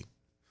busy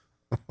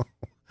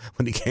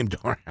when he came to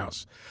our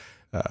house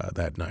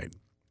that night.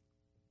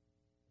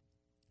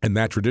 And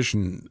that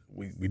tradition,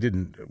 we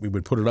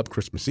would put it up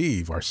Christmas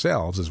Eve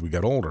ourselves as we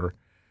got older.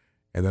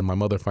 And then my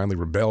mother finally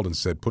rebelled and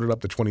said, put it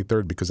up the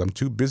 23rd because I'm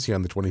too busy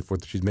on the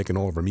 24th. She's making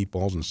all of her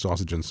meatballs and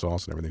sausage and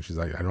sauce and everything. She's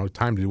like, I don't have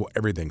time to do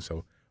everything.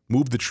 So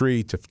move the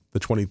tree to the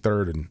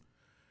 23rd and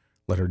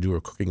let her do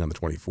her cooking on the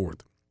 24th.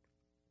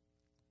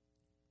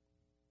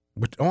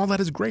 But all that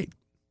is great.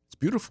 It's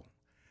beautiful.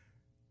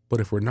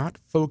 But if we're not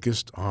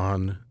focused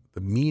on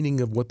the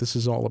meaning of what this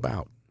is all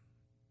about,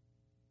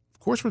 of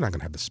course we're not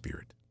going to have the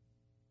Spirit.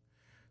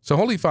 So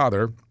Holy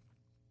Father,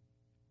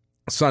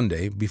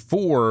 Sunday,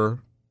 before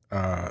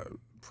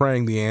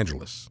praying the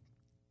Angelus,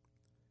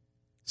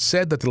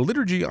 said that the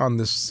liturgy on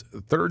this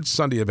third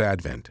Sunday of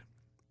Advent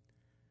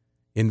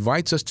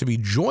invites us to be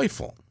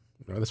joyful.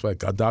 That's why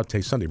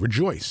Gaudete Sunday,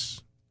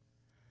 rejoice.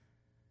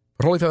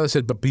 But Holy Father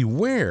said, but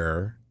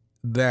beware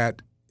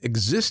that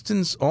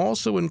existence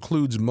also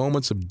includes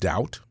moments of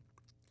doubt.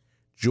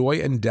 Joy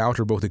and doubt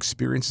are both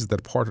experiences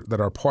that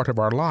are part of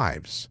our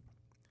lives.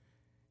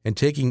 And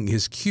taking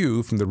his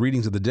cue from the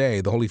readings of the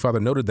day, the Holy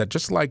Father noted that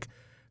just like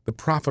the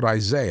prophet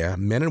Isaiah,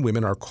 men and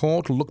women are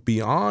called to look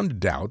beyond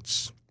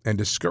doubts and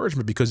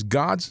discouragement because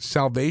God's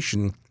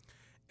salvation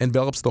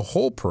envelops the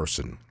whole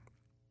person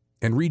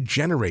and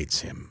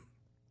regenerates him.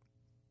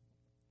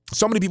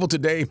 So many people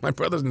today, my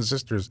brothers and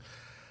sisters,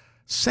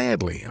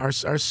 sadly, are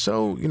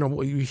so,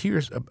 you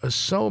hear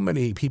so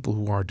many people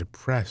who are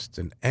depressed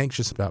and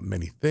anxious about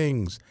many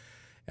things.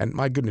 And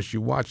my goodness, we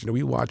don't watch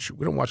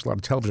a lot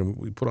of television.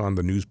 We put on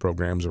the news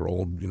programs or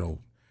old,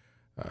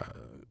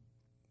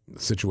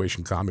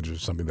 situation comedies or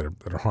something that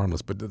are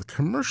harmless. But the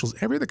commercials,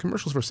 every other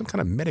commercial is for some kind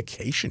of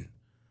medication.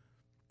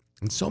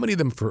 And so many of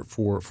them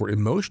for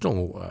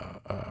emotional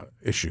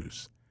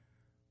issues.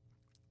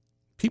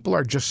 People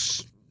are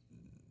just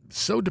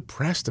so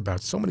depressed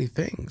about so many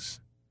things.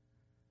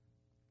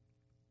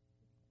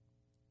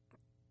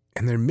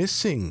 And they're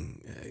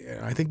missing,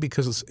 I think,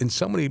 because in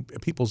so many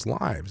people's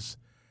lives,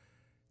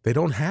 they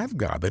don't have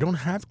God. They don't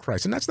have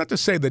Christ. And that's not to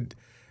say that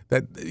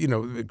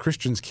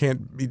Christians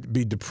can't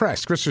be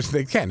depressed. Christians,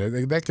 they can.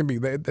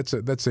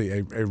 That's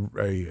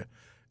a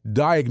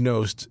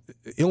diagnosed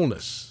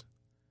illness.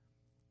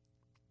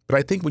 But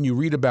I think when you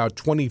read about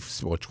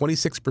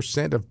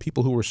 26% of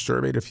people who were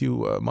surveyed a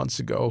few months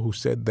ago who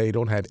said they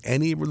don't have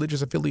any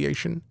religious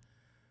affiliation,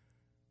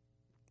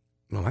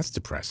 well, that's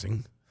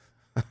depressing.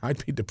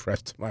 I'd be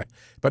depressed if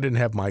I didn't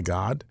have my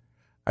God.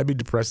 I'd be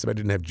depressed if I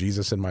didn't have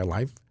Jesus in my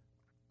life.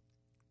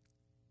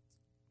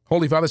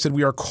 Holy Father said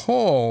we are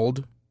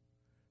called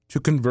to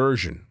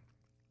conversion,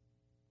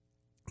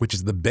 which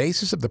is the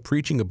basis of the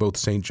preaching of both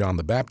St. John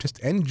the Baptist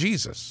and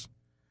Jesus.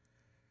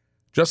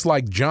 Just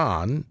like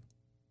John,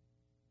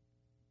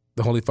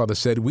 the Holy Father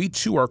said, we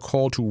too are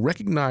called to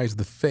recognize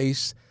the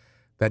face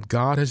that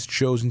God has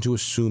chosen to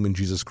assume in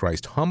Jesus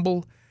Christ,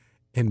 humble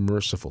and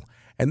merciful.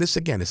 And this,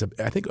 again, is,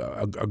 I think,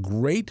 a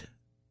great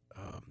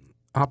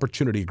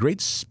opportunity, a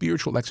great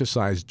spiritual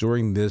exercise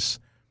during this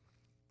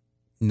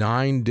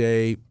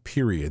 9-day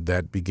period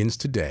that begins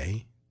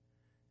today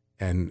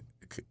and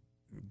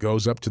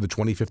goes up to the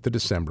 25th of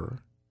December.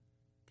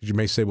 Because you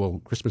may say,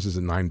 well, Christmas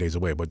isn't 9 days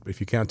away. But if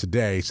you count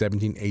today,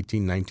 17,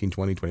 18, 19,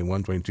 20,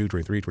 21, 22,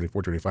 23,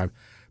 24, 25,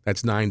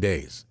 that's 9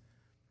 days.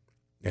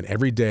 And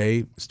every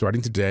day,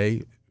 starting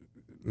today,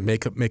 we're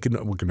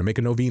going to make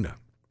a novena.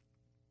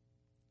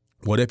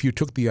 What if you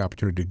took the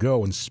opportunity to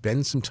go and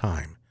spend some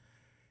time?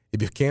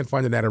 If you can't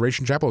find an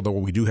adoration chapel, though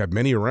we do have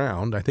many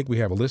around, I think we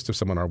have a list of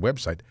some on our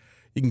website.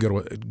 You can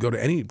go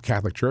to any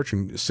Catholic church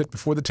and sit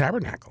before the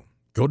tabernacle.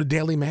 Go to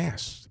daily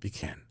Mass if you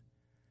can.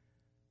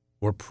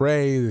 Or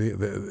pray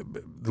the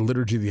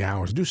Liturgy of the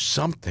Hours. Do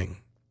something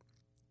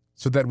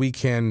so that we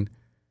can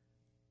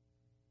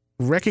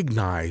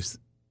recognize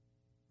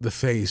the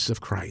face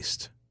of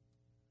Christ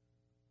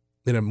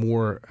in a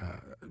more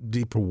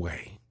deeper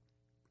way.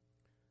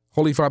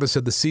 Holy Father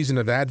said the season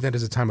of Advent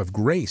is a time of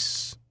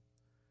grace,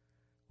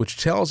 which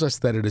tells us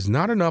that it is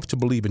not enough to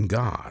believe in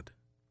God.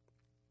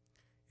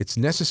 It's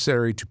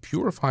necessary to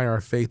purify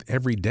our faith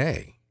every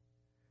day.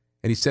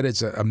 And he said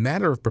it's a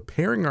matter of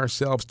preparing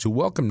ourselves to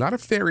welcome not a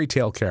fairy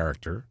tale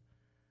character,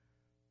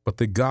 but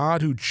the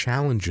God who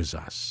challenges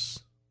us.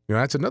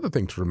 That's another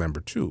thing to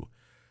remember, too.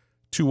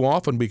 Too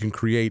often we can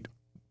create,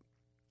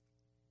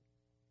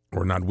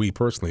 or not we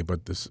personally,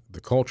 but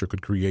the culture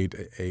could create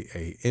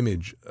an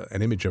image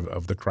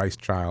of the Christ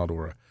child,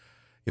 or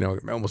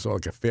almost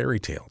like a fairy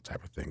tale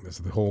type of thing.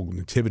 The whole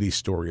nativity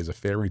story is a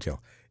fairy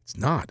tale. It's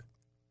not.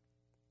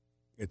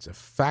 It's a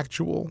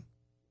factual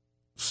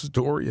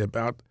story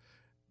about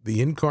the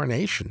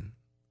incarnation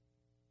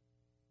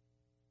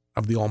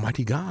of the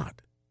Almighty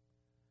God.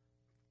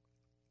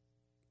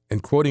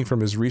 And quoting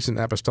from his recent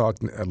apostolic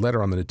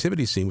letter on the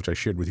nativity scene, which I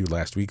shared with you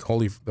last week,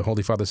 the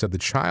Holy Father said, "The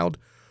child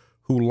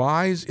who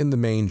lies in the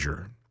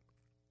manger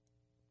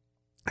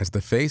has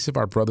the face of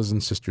our brothers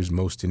and sisters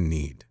most in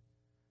need,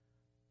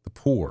 the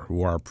poor,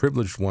 who are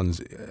privileged ones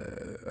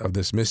of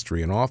this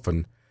mystery, and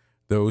often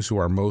those who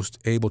are most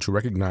able to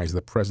recognize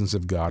the presence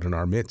of God in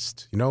our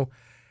midst." You know,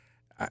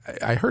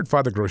 I heard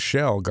Father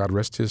Groeschel, God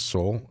rest his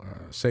soul,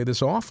 say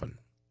this often,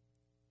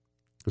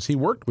 because he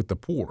worked with the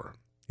poor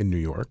in New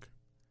York,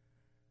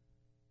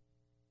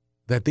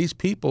 that these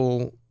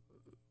people,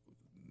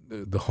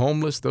 the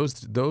homeless, those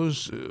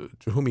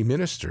to whom he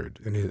ministered,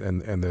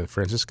 and the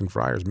Franciscan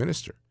friars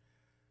minister,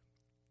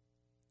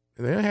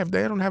 they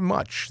don't have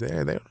much.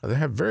 They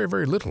have very,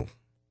 very little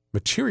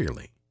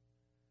materially.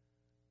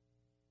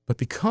 But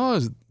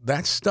because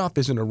that stuff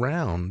isn't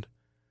around,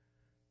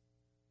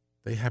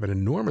 they have an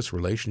enormous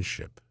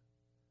relationship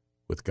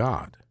with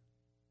God.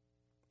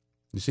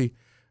 You see,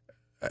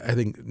 I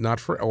think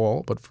not for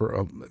all, but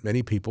for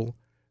many people,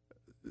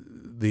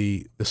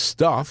 the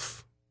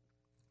stuff,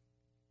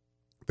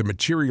 the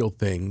material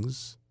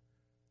things,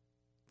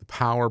 the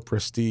power,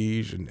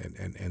 prestige,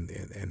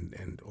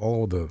 and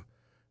all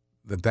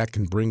that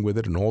can bring with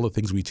it, and all the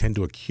things we tend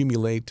to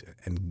accumulate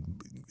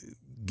and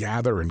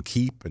gather and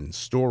keep and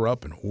store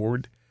up and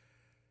hoard.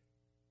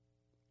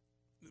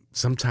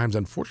 Sometimes,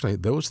 unfortunately,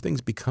 those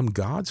things become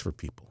gods for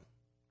people.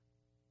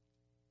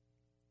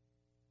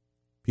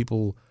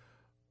 People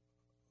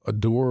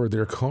adore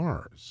their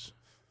cars.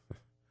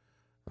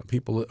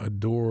 People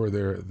adore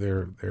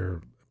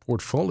their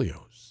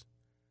portfolios.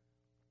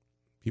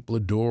 People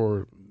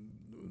adore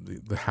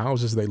the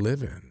houses they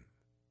live in,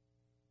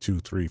 2,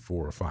 3,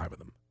 4, or 5 of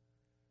them.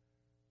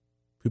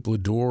 People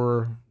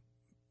adore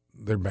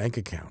their bank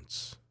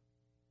accounts.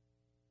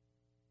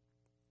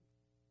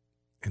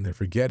 And they're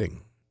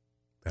forgetting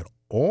that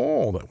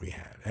all that we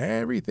have,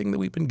 everything that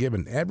we've been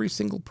given, every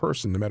single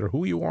person, no matter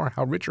who you are,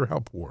 how rich or how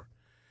poor,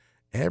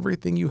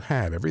 everything you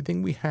have,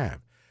 everything we have,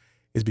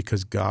 is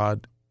because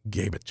God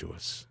gave it to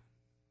us.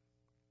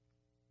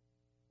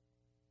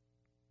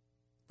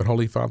 But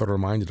Holy Father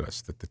reminded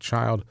us that the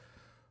child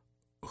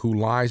who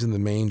lies in the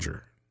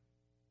manger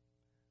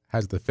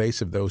has the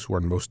face of those who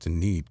are most in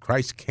need.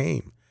 Christ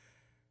came,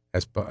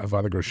 as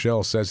Father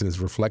Groeschel says in his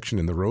reflection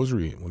in the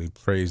Rosary when he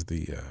prays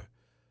the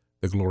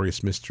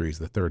glorious mysteries,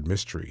 the third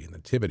mystery, the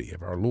Nativity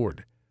of our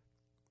Lord.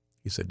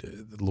 He said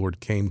the Lord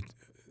came,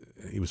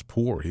 he was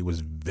poor, he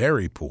was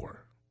very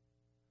poor.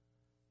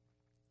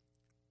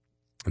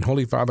 And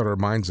Holy Father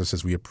reminds us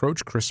as we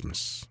approach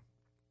Christmas,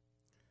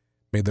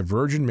 may the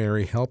Virgin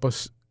Mary help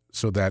us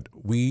so that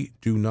we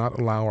do not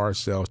allow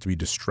ourselves to be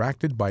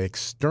distracted by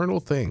external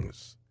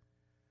things,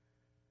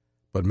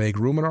 but make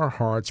room in our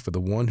hearts for the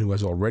one who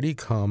has already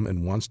come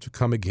and wants to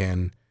come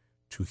again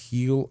to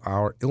heal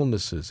our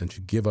illnesses and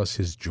to give us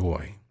his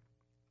joy.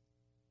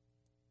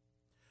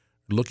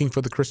 Looking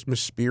for the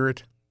Christmas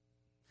spirit?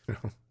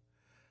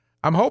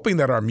 I'm hoping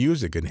that our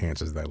music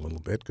enhances that a little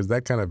bit, because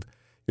that kind of,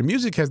 the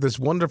music has this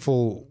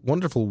wonderful,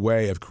 wonderful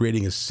way of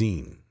creating a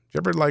scene. Do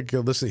you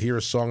ever hear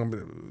a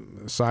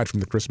song aside from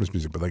the Christmas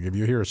music, but if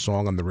you hear a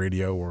song on the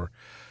radio or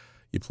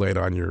you play it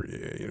on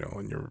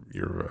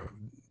your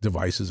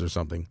devices or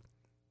something,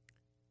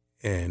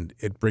 and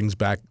it brings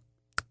back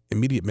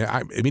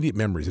immediate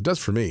memories. It does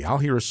for me. I'll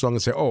hear a song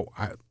and say,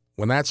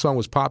 when that song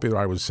was popular,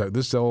 I was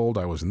this old,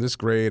 I was in this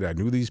grade, I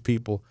knew these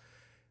people.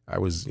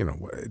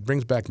 It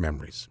brings back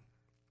memories.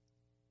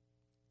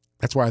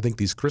 That's why I think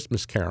these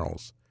Christmas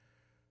carols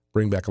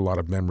bring back a lot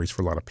of memories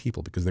for a lot of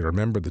people, because they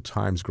remember the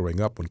times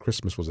growing up when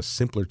Christmas was a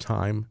simpler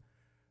time,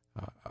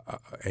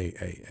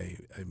 a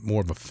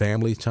more of a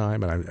family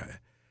time, and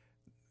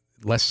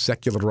less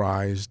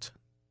secularized.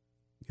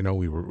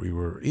 We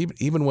were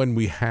even when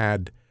we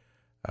had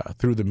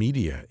through the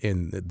media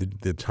in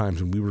the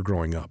times when we were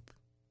growing up,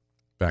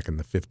 back in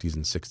the 50s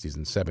and 60s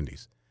and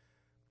 70s.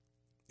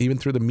 Even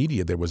through the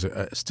media, there was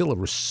still a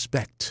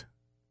respect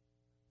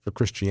for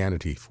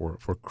Christianity, for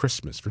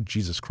Christmas, for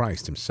Jesus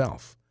Christ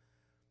himself,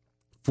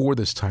 for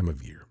this time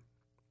of year.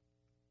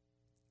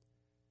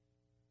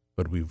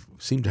 But we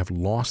seem to have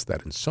lost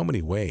that in so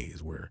many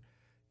ways, where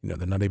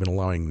they're not even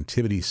allowing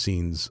nativity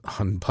scenes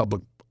on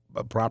public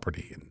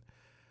property, and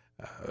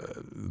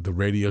the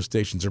radio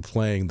stations are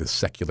playing the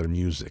secular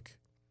music.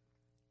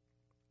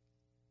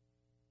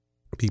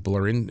 People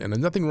are in, and there's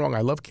nothing wrong.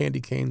 I love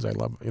candy canes. I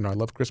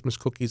love Christmas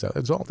cookies.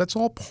 That's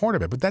all part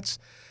of it. But that's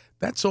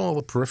all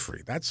the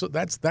periphery.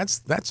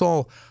 That's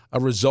all a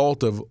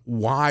result of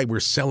why we're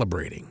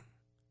celebrating.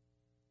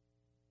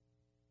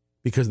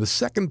 Because the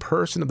second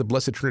person of the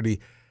Blessed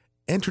Trinity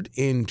entered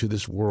into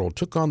this world,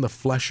 took on the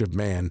flesh of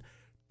man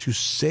to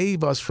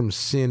save us from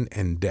sin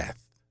and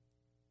death.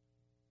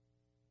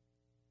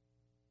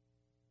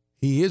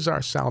 He is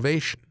our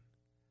salvation.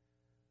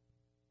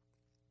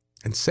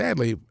 And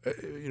sadly,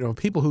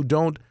 people who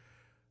don't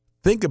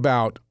think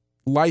about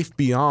life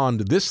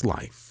beyond this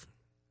life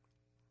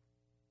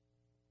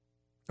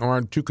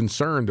aren't too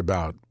concerned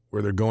about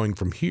where they're going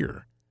from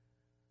here,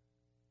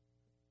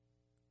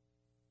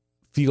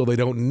 feel they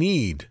don't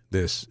need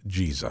this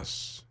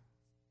Jesus.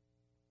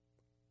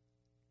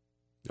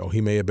 Oh,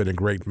 he may have been a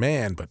great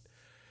man, but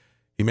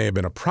he may have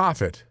been a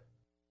prophet.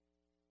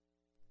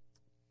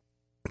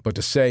 But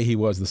to say he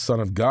was the Son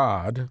of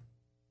God,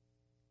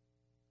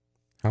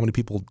 how many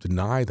people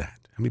deny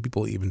that? How many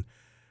people even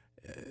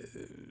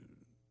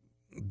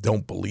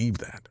don't believe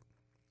that?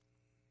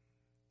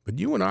 But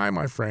you and I,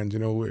 my friends,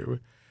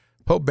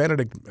 Pope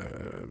Benedict,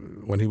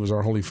 when he was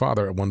our Holy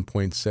Father, at one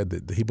point said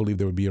that he believed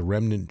there would be a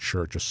remnant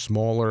church, a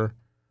smaller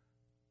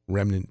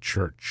remnant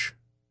church.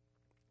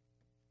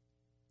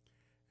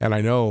 And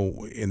I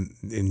know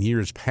in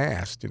years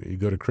past, you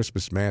go to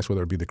Christmas Mass,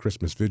 whether it be the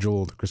Christmas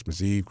Vigil, the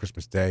Christmas Eve,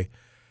 Christmas Day,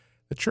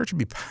 the church would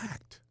be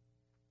packed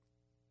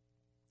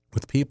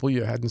with people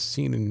you hadn't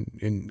seen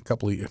in a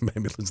couple of years,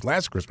 maybe since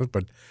last Christmas,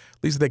 but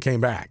at least they came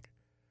back.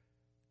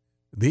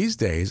 These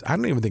days, I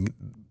don't even think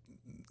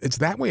it's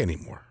that way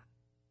anymore.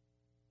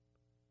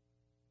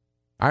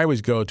 I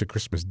always go to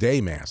Christmas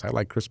Day Mass. I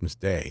like Christmas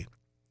Day.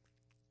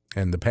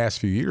 And the past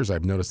few years,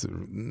 I've noticed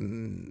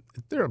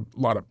that there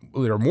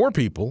are more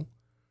people,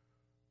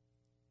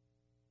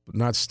 but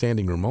not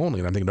standing room only.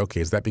 And I'm thinking,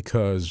 okay, is that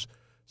because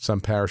some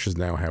parishes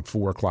now have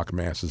 4 o'clock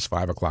Masses,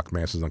 5 o'clock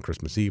Masses on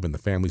Christmas Eve, and the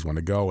families want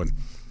to go and,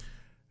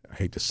 I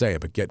hate to say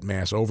it, but get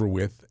Mass over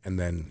with, and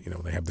then,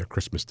 they have their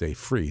Christmas Day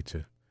free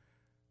to.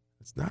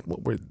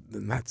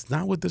 That's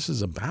not what this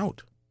is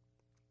about.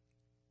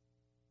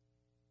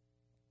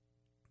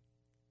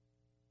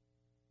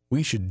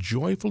 We should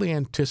joyfully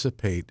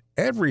anticipate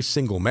every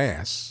single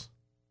Mass,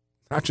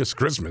 not just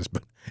Christmas,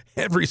 but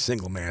every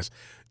single Mass,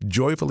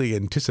 joyfully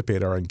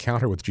anticipate our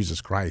encounter with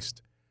Jesus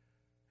Christ.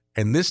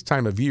 And this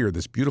time of year,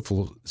 this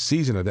beautiful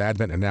season of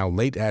Advent, and now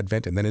late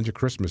Advent and then into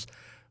Christmas,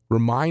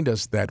 remind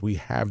us that we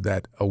have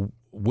that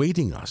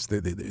awaiting us,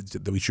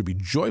 that we should be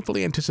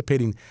joyfully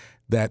anticipating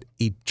that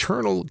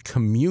eternal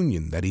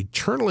communion, that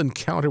eternal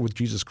encounter with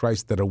Jesus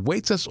Christ that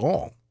awaits us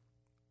all.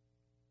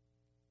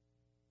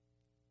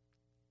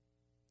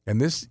 And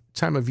this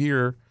time of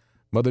year,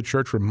 Mother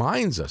Church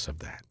reminds us of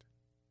that.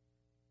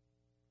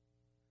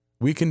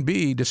 We can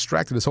be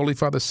distracted, as Holy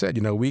Father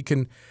said. We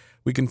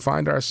can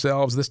find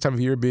ourselves this time of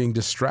year being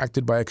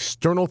distracted by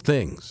external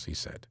things, he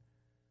said.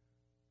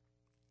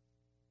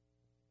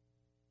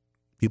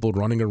 People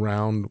running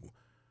around,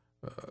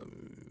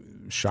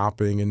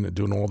 shopping and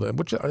doing all that,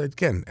 which,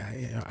 again,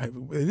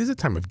 it is a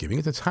time of giving.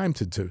 It's a time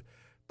to,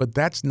 but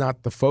that's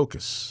not the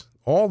focus.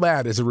 All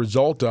that is a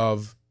result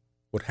of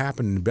what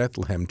happened in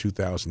Bethlehem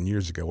 2,000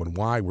 years ago and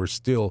why we're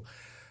still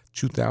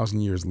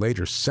 2,000 years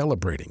later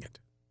celebrating it.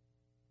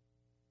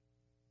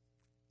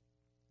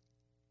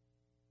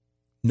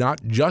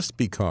 Not just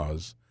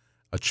because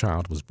a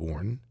child was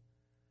born,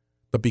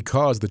 but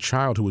because the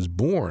child who was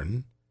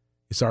born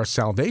is our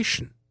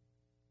salvation.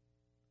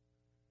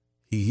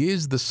 He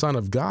is the Son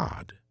of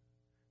God.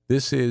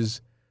 This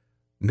is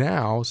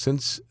now,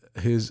 since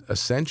his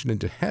ascension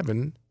into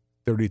heaven,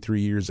 33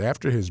 years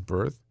after his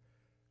birth,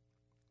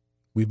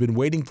 we've been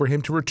waiting for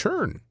him to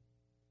return.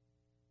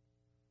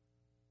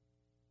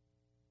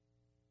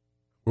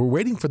 We're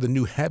waiting for the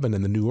new heaven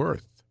and the new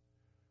earth.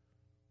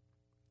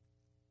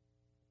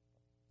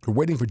 We're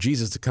waiting for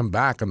Jesus to come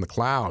back on the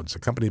clouds,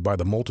 accompanied by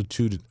the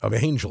multitude of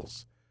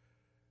angels.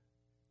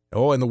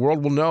 Oh, and the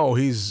world will know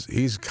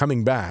he's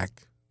coming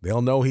back.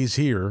 They'll know he's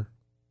here.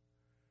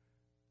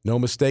 No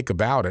mistake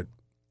about it.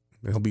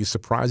 He'll be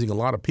surprising a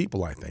lot of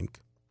people, I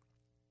think.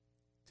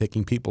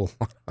 Taking people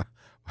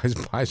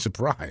by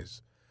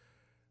surprise.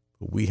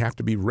 But we have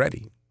to be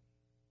ready.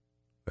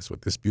 That's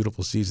what this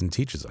beautiful season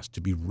teaches us,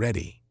 to be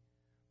ready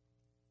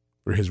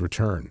for his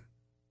return.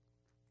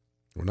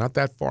 We're not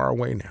that far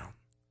away now.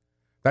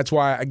 That's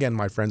why, again,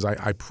 my friends,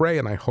 I pray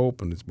and I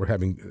hope, and we're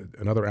having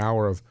another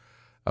hour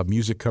of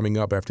music coming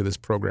up after this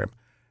program,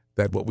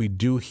 that what we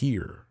do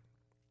here,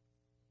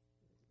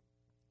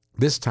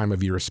 this time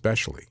of year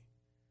especially,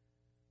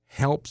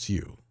 helps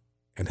you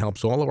and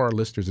helps all of our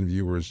listeners and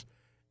viewers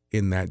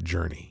in that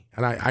journey.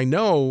 And I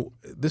know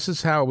this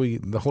is how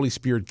the Holy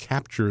Spirit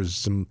captures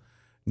some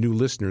new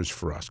listeners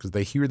for us, because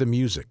they hear the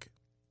music,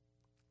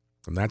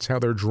 and that's how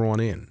they're drawn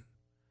in.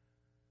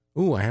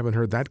 Ooh, I haven't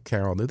heard that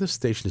carol. This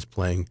station is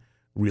playing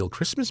real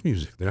Christmas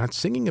music. They're not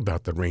singing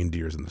about the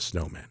reindeers and the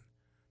snowmen.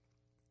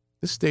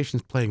 This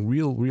station's playing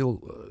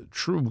real,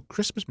 true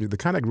Christmas music, the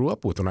kind I grew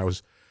up with when I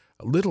was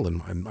little,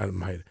 and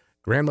my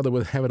grandmother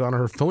would have it on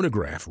her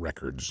phonograph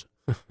records.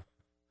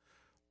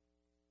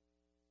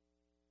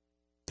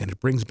 And it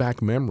brings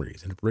back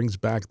memories, and it brings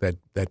back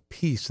that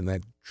peace and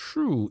that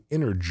true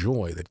inner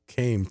joy that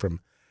came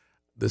from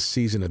this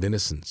season of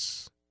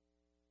innocence.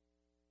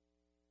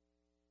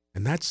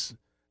 And that's,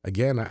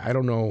 again, I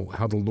don't know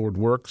how the Lord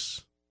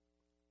works.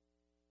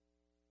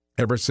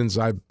 Ever since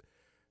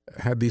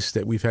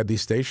we've had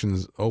these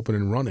stations open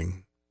and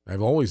running,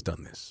 I've always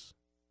done this.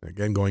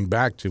 Again, going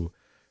back to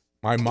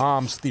my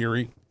mom's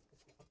theory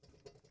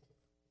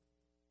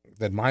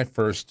that my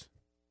first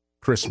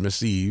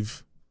Christmas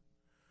Eve,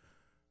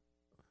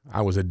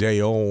 I was a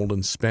day old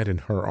and spent in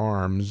her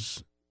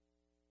arms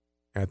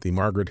at the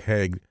Margaret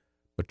Haig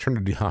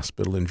Maternity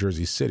Hospital in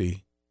Jersey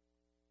City,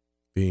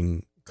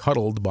 being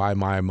cuddled by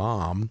my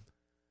mom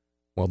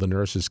while the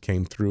nurses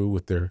came through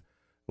with their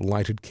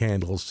lighted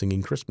candles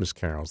singing Christmas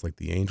carols like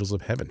the angels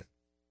of heaven.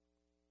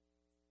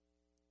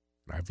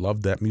 I've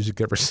loved that music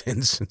ever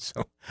since, and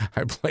so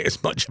I play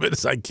as much of it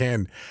as I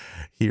can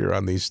here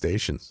on these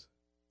stations,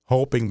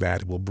 hoping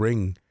that it will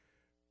bring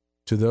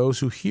to those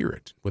who hear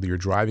it, whether you're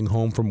driving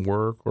home from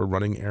work or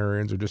running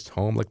errands or just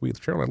home. Like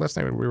Caroline, last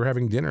night we were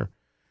having dinner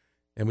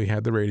and we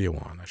had the radio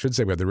on. I should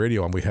say we had the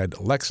radio on. We had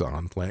Alexa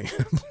on playing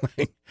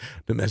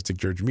Domestic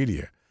Church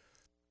Media.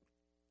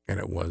 And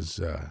it was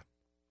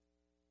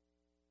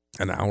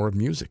an hour of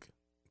music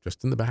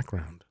just in the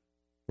background,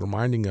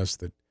 reminding us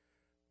that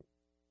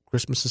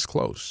Christmas is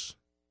close.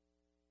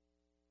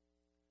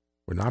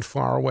 We're not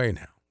far away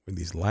now in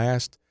these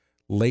last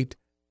late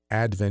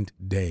Advent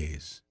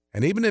days.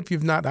 And even if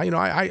you've not,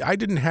 I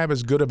didn't have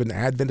as good of an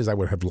Advent as I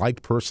would have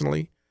liked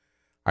personally.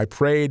 I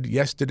prayed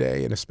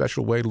yesterday in a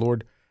special way,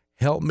 Lord,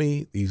 help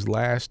me these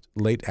last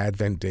late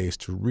Advent days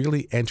to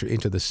really enter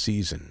into the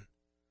season.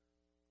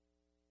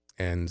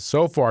 And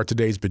so far,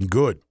 today's been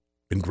good,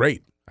 been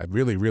great. I've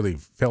really, really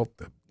felt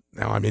that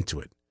now I'm into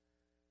it.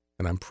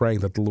 And I'm praying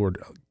that the Lord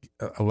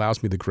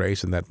allows me the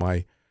grace and that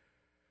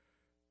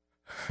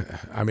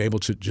I'm able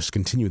to just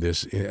continue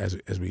this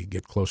as we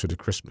get closer to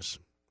Christmas.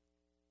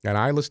 And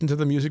I listen to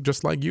the music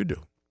just like you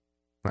do.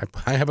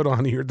 I have it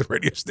on here at the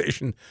radio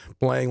station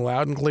playing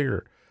loud and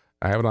clear.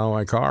 I have it on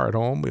my car at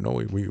home.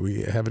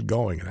 We have it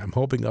going, and I'm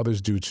hoping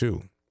others do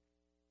too.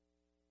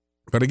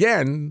 But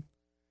again,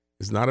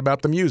 it's not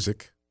about the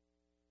music.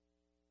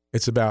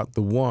 It's about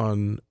the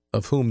one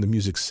of whom the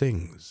music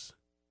sings.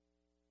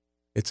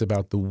 It's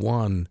about the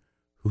one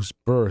whose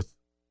birth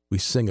we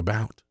sing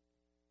about.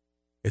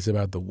 It's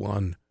about the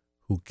one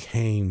who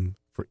came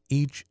for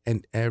each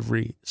and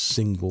every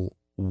single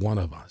one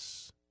of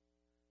us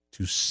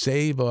to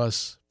save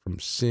us from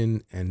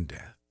sin and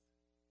death,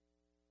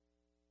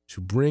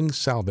 to bring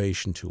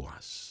salvation to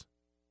us,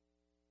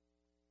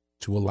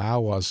 to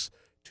allow us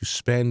to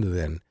spend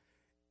then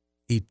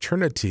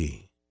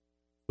eternity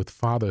with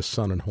Father,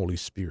 Son, and Holy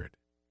Spirit,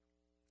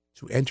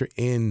 to enter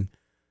into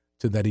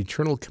that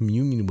eternal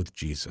communion with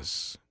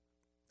Jesus,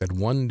 that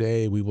one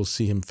day we will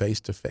see him face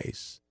to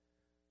face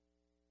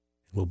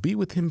and we'll be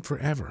with him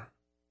forever.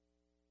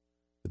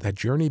 But that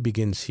journey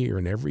begins here,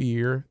 and every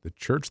year the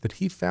church that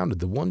he founded,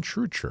 the one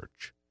true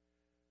church,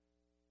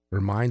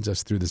 reminds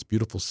us through this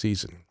beautiful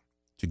season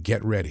to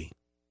get ready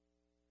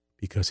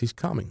because he's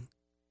coming,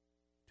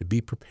 to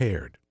be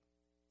prepared,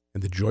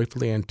 and to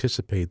joyfully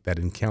anticipate that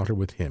encounter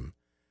with him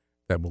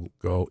that will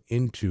go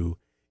into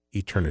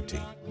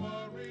eternity.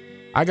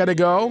 I got to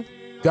go.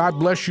 God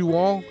bless you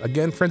all.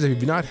 Again, friends, if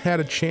you've not had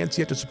a chance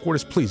yet to support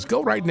us, please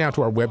go right now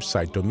to our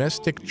website,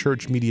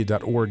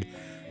 domesticchurchmedia.org.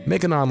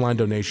 Make an online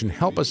donation.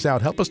 Help us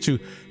out. Help us to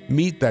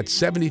meet that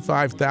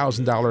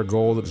 $75,000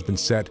 goal that has been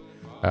set.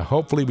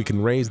 Hopefully, we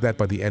can raise that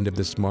by the end of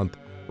this month.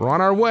 We're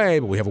on our way,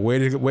 but we have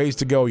ways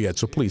to go yet.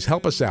 So please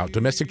help us out.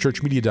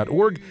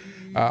 domesticchurchmedia.org.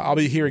 I'll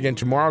be here again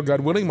tomorrow,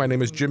 God willing. My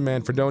name is Jim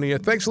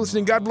Manfredonia. Thanks for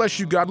listening. God bless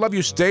you. God love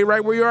you. Stay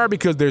right where you are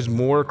because there's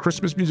more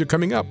Christmas music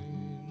coming up.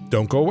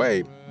 Don't go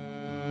away.